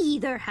you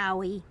either,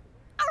 Howie.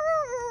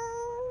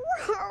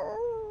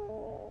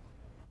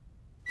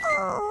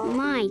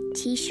 My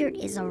t-shirt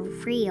is a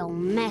real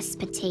mess,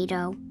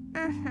 Potato.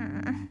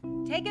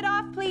 Take it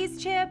off,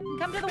 please, Chip.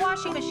 Come to the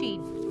washing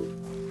machine.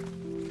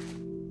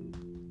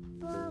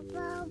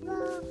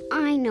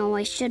 I know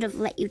I should have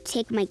let you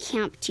take my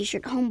camp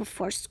t-shirt home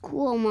before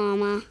school,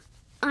 Mama.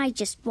 I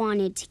just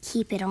wanted to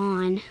keep it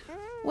on.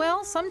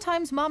 Well,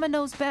 sometimes Mama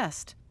knows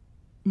best.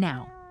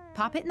 Now,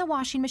 pop it in the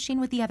washing machine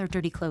with the other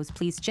dirty clothes,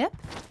 please, Chip.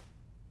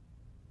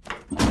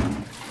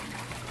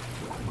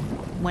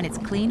 When it's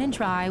clean and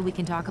dry, we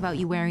can talk about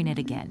you wearing it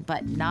again,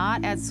 but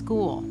not at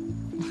school.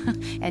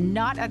 And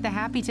not at the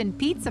Happyton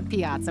Pizza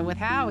Piazza with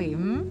Howie,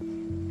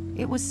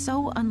 It was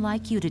so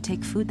unlike you to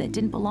take food that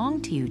didn't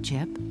belong to you,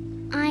 Chip.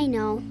 I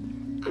know.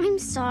 I'm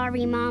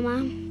sorry,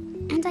 Mama.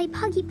 And I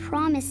Puggy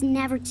promise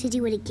never to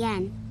do it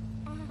again.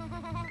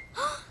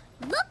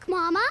 Look,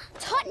 Mama!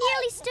 Tot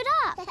nearly stood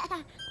up.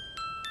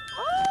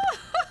 Oh,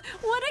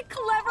 what a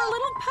clever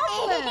little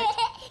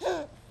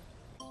puglet!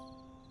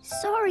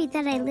 Sorry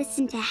that I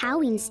listened to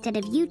Howie instead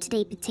of you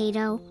today,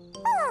 Potato.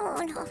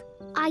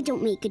 I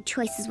don't make good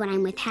choices when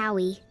I'm with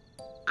Howie.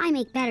 I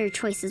make better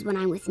choices when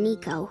I'm with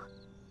Nico.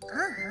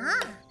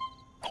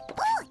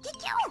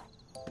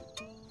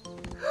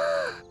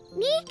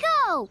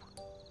 Nico!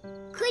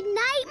 Good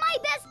night, my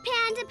best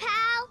panda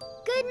pal.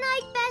 Good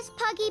night, best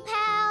Puggy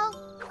pal.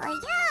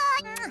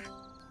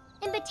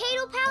 And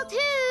Potato pal,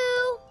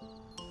 too.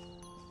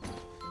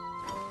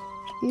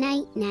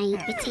 Night,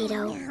 night,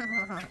 Potato.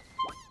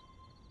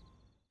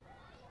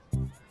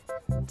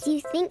 Do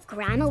you think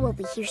Grandma will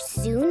be here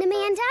soon,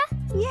 Amanda?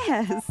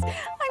 Yes,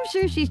 I'm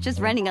sure she's just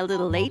running a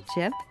little late,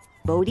 Chip.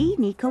 Bodie,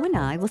 Nico, and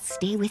I will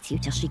stay with you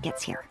till she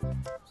gets here.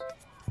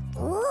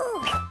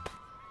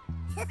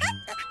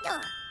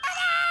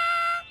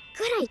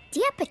 Good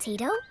idea,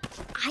 Potato.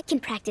 I can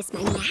practice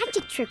my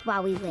magic trick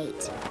while we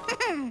wait.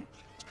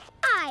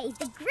 I,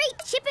 the great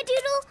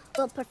Chippadoodle,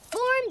 will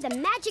perform the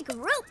magic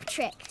rope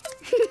trick.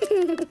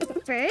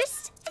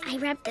 First, I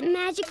wrap the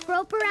magic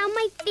rope around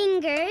my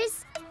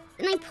fingers.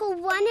 Then I pull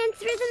one end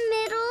through the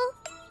middle.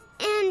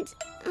 And,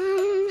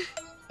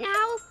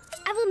 now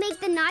I will make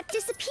the knot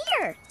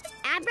disappear.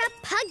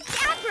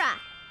 Abra-pug-abra.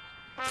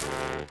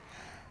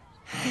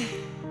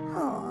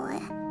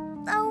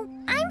 Oh,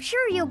 I'm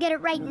sure you'll get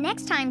it right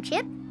next time,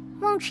 Chip.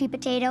 Won't she,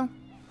 Potato?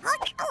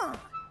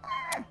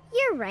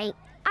 You're right.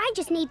 I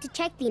just need to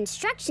check the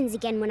instructions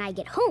again when I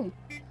get home.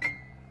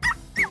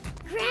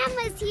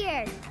 Grandma's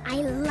here.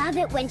 I love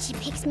it when she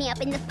picks me up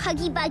in the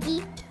Puggy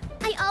Buggy.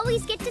 I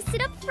always get to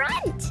sit up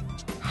front.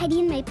 Hiding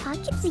in my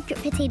pocket,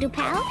 secret Potato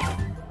pal.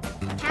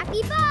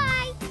 Happy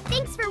bye.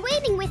 Thanks for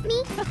waiting with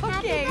me.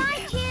 Okay. Happy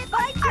bye, Chip.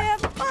 Bye,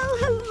 Chip. Oh,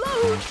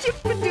 hello,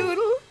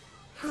 Chippadoodle.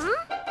 Huh?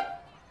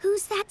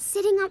 Who's that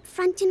sitting up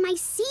front in my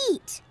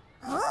seat?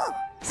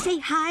 Say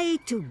hi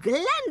to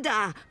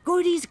Glenda,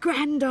 Gordy's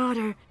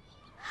granddaughter.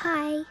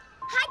 Hi.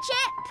 Hi,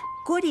 Chip.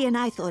 Gordy and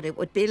I thought it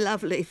would be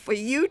lovely for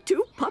you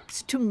two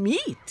pups to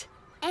meet.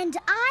 And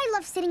I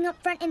love sitting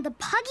up front in the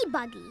Puggy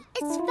Buggy.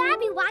 It's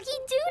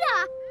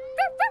Fabby-Wacky-Doodah.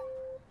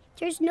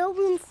 There's no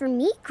room for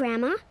me,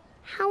 Grandma.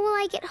 How will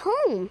I get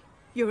home?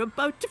 You're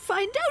about to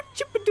find out,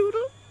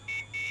 Chippadoodle.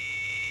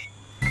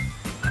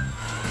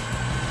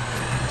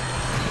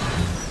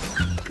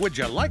 Would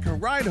you like a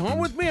ride home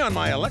with me on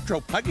my electro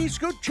Puggy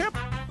scoot, Chip?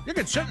 You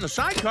can sit in the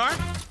sidecar.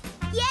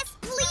 Yes,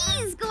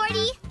 please,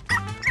 Gordy.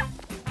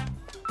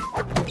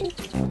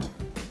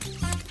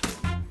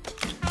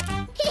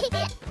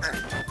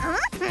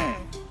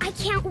 I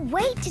can't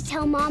wait to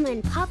tell Mama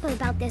and Papa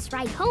about this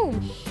ride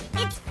home.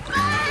 It's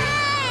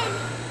fun!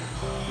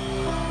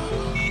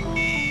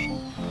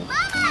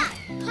 Mama!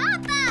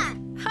 Papa!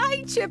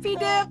 Hi, Chippy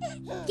Dip.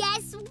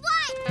 Guess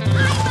what? I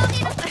wrote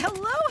it.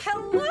 Hello,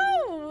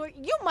 hello.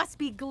 You must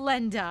be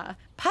Glenda.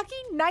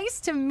 Puggy, nice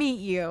to meet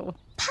you.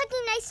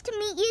 Puggy, nice to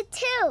meet you,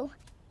 too.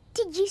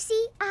 Did you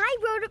see? I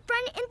rode up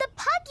front in the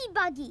Puggy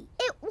Buggy.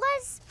 It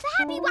was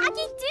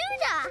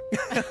Fabby-Wacky-Doodah.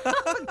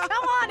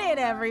 Come on in,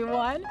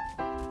 everyone.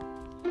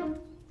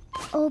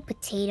 Oh,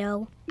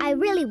 Potato. I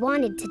really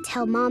wanted to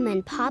tell Mama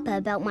and Papa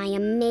about my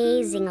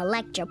amazing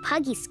electro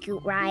Puggy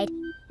scoot ride,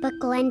 but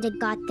Glenda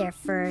got there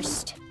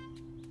first.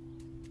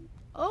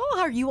 Oh,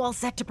 are you all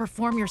set to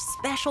perform your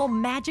special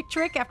magic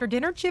trick after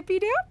dinner, Chippy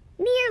Dip?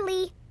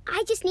 Nearly.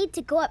 I just need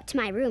to go up to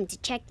my room to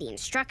check the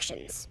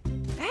instructions.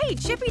 Hey,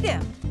 Chippy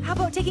Dip, how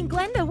about taking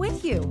Glenda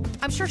with you?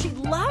 I'm sure she'd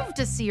love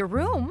to see your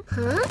room.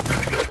 Huh?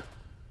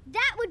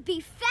 That would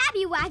be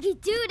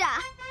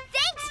Fabby-Wacky-Doodah.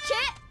 Thanks,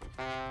 Chip.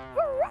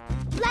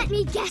 Let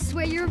me guess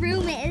where your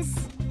room is.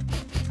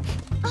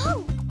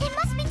 Oh, it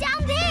must be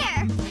down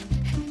there.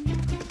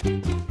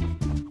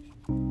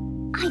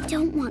 I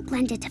don't want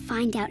Glenda to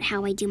find out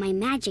how I do my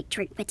magic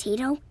trick,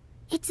 Potato.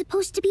 It's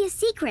supposed to be a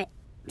secret,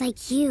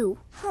 like you.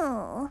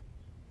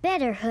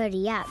 Better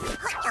hurry up.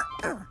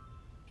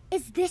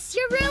 Is this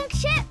your room,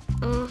 Chip?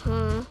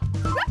 Uh-huh.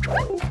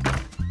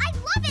 I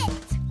love it!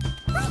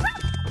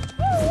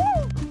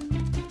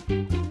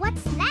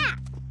 What's that?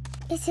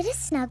 Is it a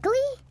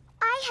snuggly?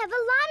 I have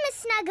a llama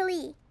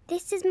snuggly.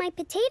 This is my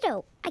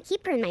Potato. I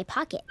keep her in my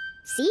pocket.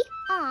 See?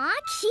 Aw,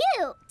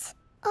 cute.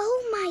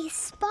 Oh, my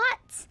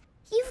Spots.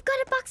 You've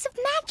got a box of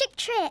magic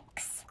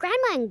tricks.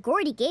 Grandma and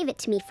Gordy gave it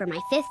to me for my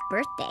 5th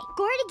birthday.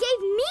 Gordy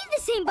gave me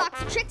the same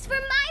box of tricks for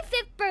my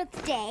 5th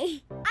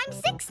birthday. I'm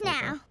 6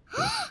 now.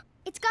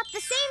 It's got the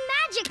same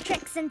magic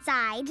tricks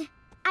inside.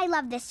 I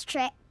love this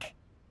trick.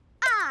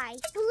 I,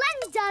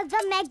 Glenda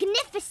the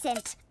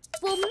Magnificent,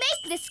 will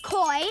make this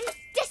coin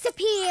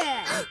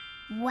disappear.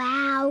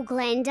 Wow,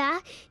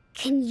 Glenda.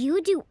 Can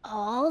you do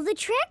all the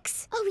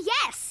tricks? Oh,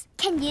 yes.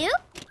 Can you?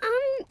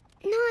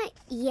 Not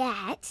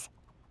yet.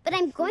 But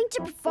I'm going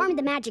to perform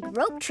the magic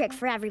rope trick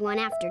for everyone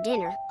after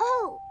dinner.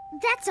 Oh,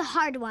 that's a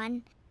hard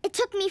one. It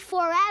took me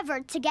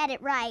forever to get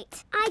it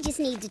right. I just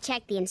need to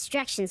check the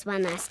instructions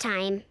one last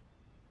time.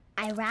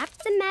 I wrap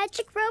the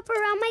magic rope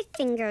around my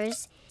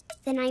fingers,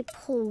 then I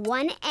pull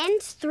one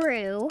end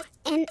through,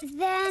 and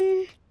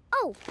then...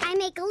 Oh, I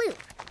make a loop.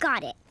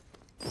 Got it.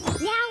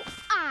 Now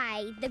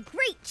I, the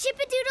great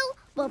Chip-a-Doodle,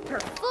 will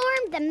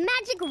perform the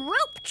magic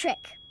rope trick.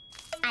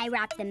 I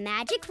wrap the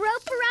magic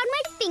rope around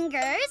my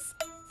fingers,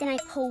 then I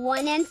pull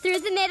one end through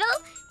the middle,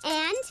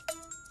 and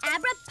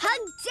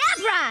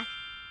abracadabra!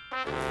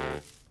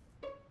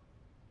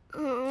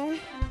 Oh,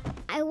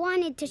 I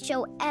wanted to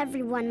show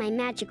everyone my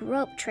magic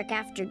rope trick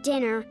after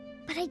dinner,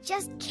 but I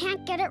just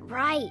can't get it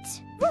right.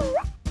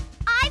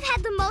 I've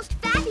had the most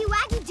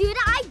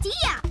fabby-waggy-doodah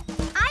idea!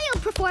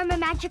 I'll perform a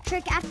magic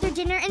trick after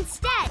dinner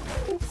instead,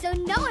 so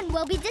no one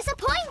will be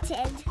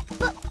disappointed.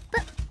 But...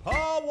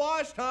 Paw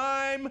wash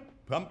time!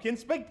 Pumpkin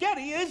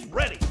spaghetti is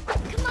ready!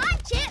 Come on,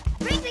 Chip!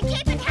 Bring the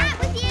cape and hat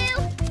with you!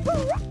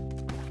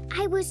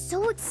 I was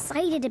so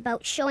excited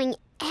about showing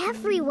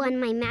everyone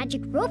my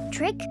magic rope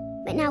trick,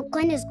 but now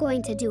Glenda's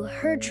going to do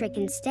her trick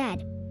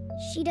instead.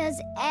 She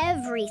does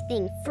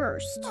everything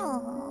first.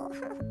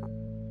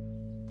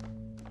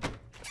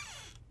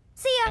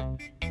 See ya.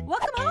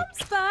 Welcome home,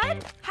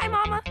 Spud. Hi,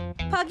 Mama.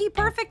 Puggy,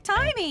 perfect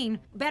timing.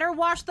 Better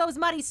wash those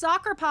muddy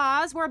soccer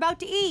paws. We're about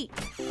to eat.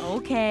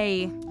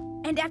 Okay.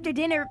 And after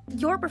dinner,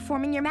 you're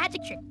performing your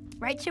magic trick,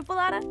 right,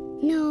 Chipolata?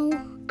 No,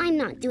 I'm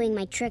not doing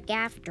my trick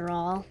after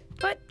all.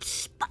 But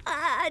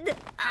Spud!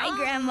 Hi,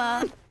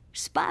 Grandma.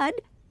 Spud,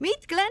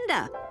 meet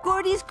Glenda,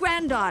 Gordy's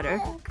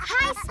granddaughter.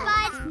 Hi,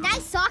 Spud.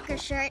 Nice soccer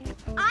shirt.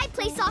 I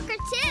play soccer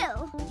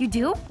too. You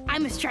do?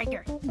 I'm a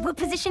striker. What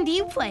position do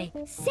you play?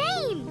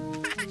 Same.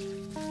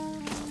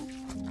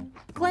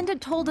 Glenda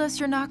told us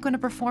you're not going to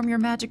perform your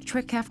magic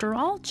trick after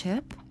all,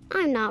 Chip.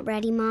 I'm not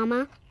ready,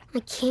 Mama. I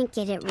can't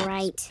get it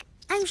right.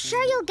 I'm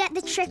sure you'll get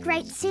the trick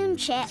right soon,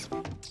 Chip.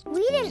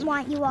 We didn't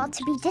want you all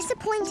to be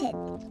disappointed,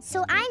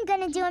 so I'm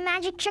gonna do a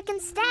magic trick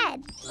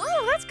instead.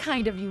 Oh, that's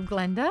kind of you,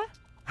 Glenda.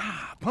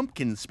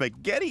 Pumpkin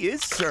spaghetti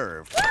is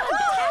served.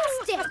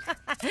 Fantastic!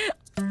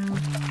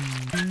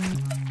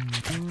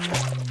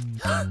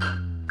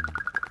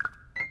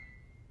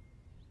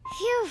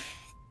 Phew.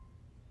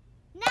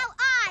 Now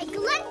I,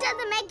 Glenda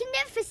the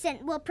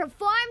Magnificent, will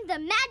perform the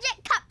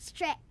magic cups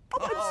trick. Oh,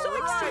 I'm so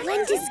excited.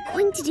 Glenda's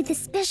going to do the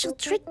special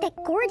trick that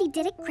Gordy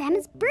did at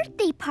Grandma's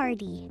birthday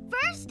party.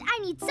 First, I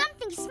need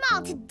something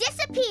small to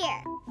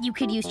disappear. You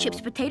could use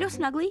Chip's potato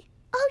snuggly.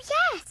 Oh,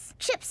 yes.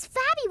 Chip's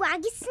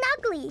Fabby-Waggy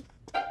Snuggly.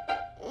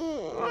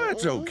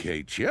 That's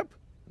okay, Chip.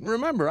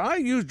 Remember, I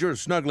used your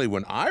snuggly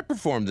when I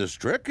performed this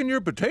trick, and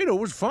your potato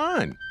was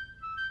fine.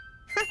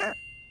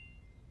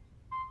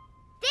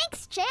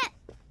 Thanks, Chip.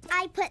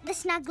 I put the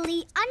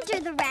snuggly under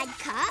the red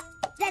cup,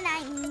 then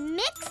I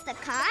mix the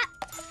cup.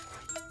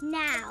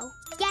 Now,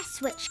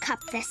 guess which cup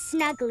the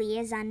snuggly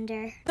is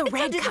under? The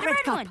red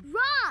cup.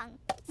 Wrong.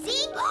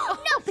 See?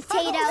 No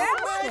potato.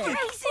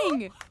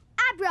 Amazing.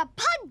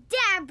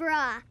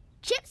 Abracadabra.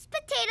 Chip's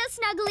potato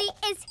snuggly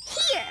is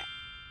here.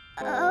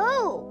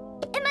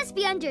 Oh, it must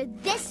be under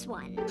this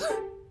one.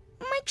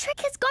 My trick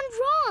has gone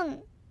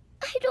wrong.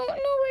 I don't know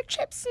where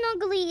Chip's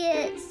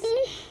snuggly is.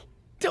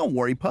 Don't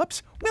worry,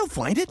 pups. We'll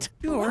find it.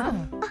 Sure.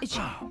 I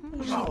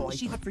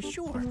thought for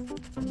sure.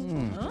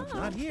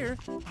 Not here.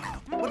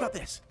 What about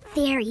this?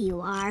 There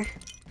you are.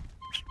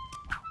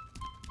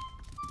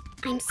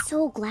 I'm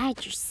so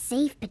glad you're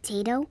safe,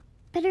 Potato.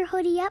 Better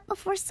hoodie up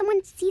before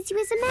someone sees you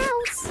as a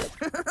mouse.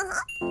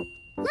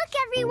 Look,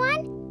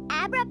 everyone!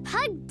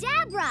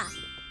 Abracadabra!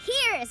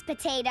 Here is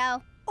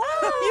Potato.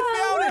 Oh, you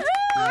found it!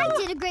 I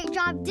did a great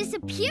job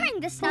disappearing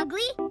the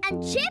snuggly,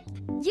 and Chip,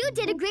 you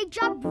did a great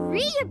job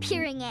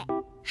reappearing it.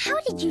 How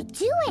did you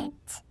do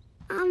it?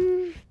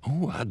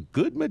 Oh, a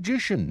good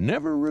magician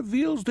never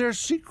reveals their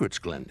secrets,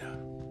 Glenda.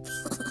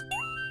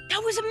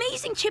 That was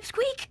amazing, Chip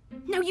Squeak.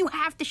 Now you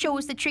have to show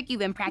us the trick you've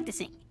been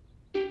practicing.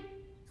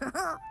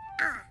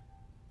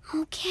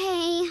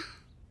 Okay.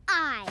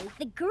 I,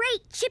 the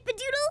great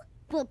Chip-a-Doodle,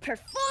 will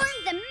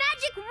perform the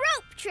magic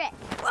rope trick.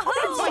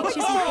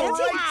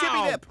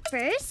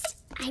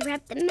 First, I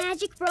wrap the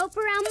magic rope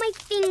around my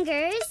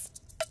fingers.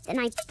 Then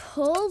I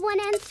pull one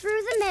end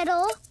through the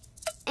middle.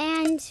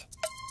 And,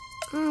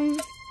 oh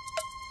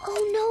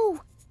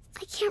no,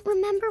 I can't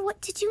remember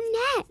what to do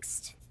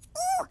next.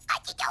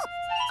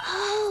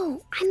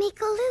 Oh, I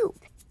make a loop.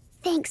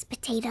 Thanks,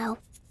 Potato.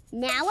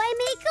 Now I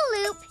make a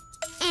loop,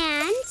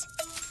 and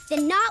the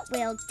knot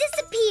will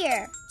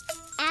disappear.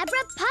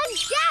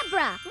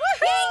 Abracadabra!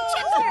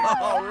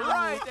 All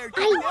right, there you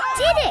go. I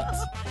did it!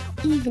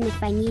 Even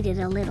if I needed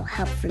a little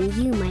help from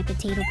you, my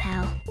potato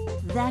pal.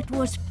 That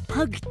was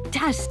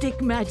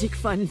pugtastic magic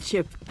fun,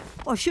 Chip.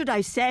 Or should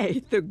I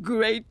say, the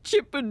great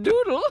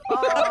Chip-a-Doodle.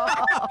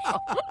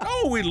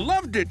 Oh, we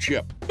loved it,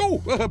 Chip.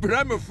 Oh, but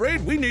I'm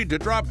afraid we need to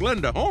drop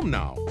Glenda home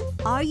now.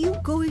 Are you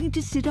going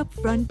to sit up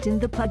front in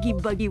the Puggy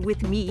Buggy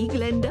with me,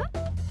 Glenda?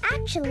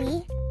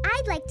 Actually,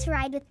 I'd like to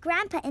ride with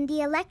Grandpa in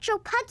the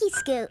Electro-Puggy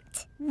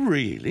Scoot.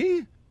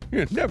 Really?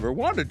 You never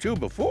wanted to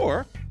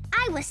before.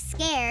 I was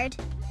scared,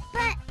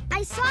 but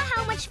I saw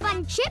how much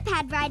fun Chip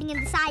had riding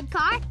in the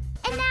sidecar,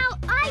 and now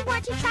I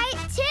want to try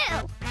it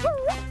too.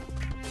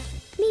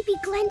 Maybe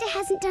Glenda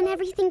hasn't done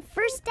everything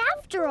first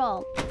after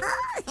all.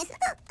 Bye.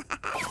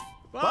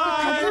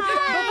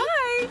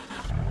 Bye-bye.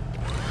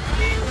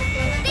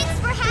 Thanks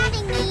for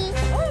having me.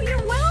 Oh,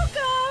 you're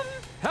welcome.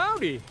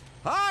 Howdy.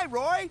 Hi,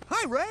 Roy.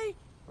 Hi, Ray.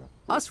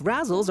 Us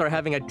Razzles are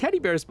having a teddy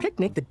bear's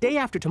picnic the day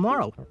after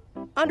tomorrow,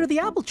 under the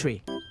apple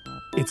tree.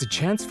 It's a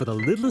chance for the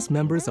littlest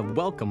members of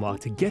Welcome Walk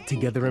to get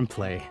together and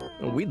play.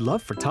 We'd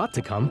love for Tot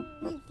to come.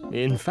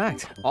 In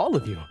fact, all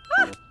of you.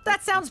 Ah,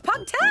 that sounds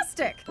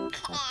pugtastic.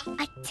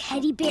 A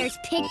teddy bear's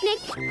picnic?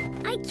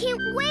 I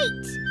can't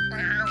wait.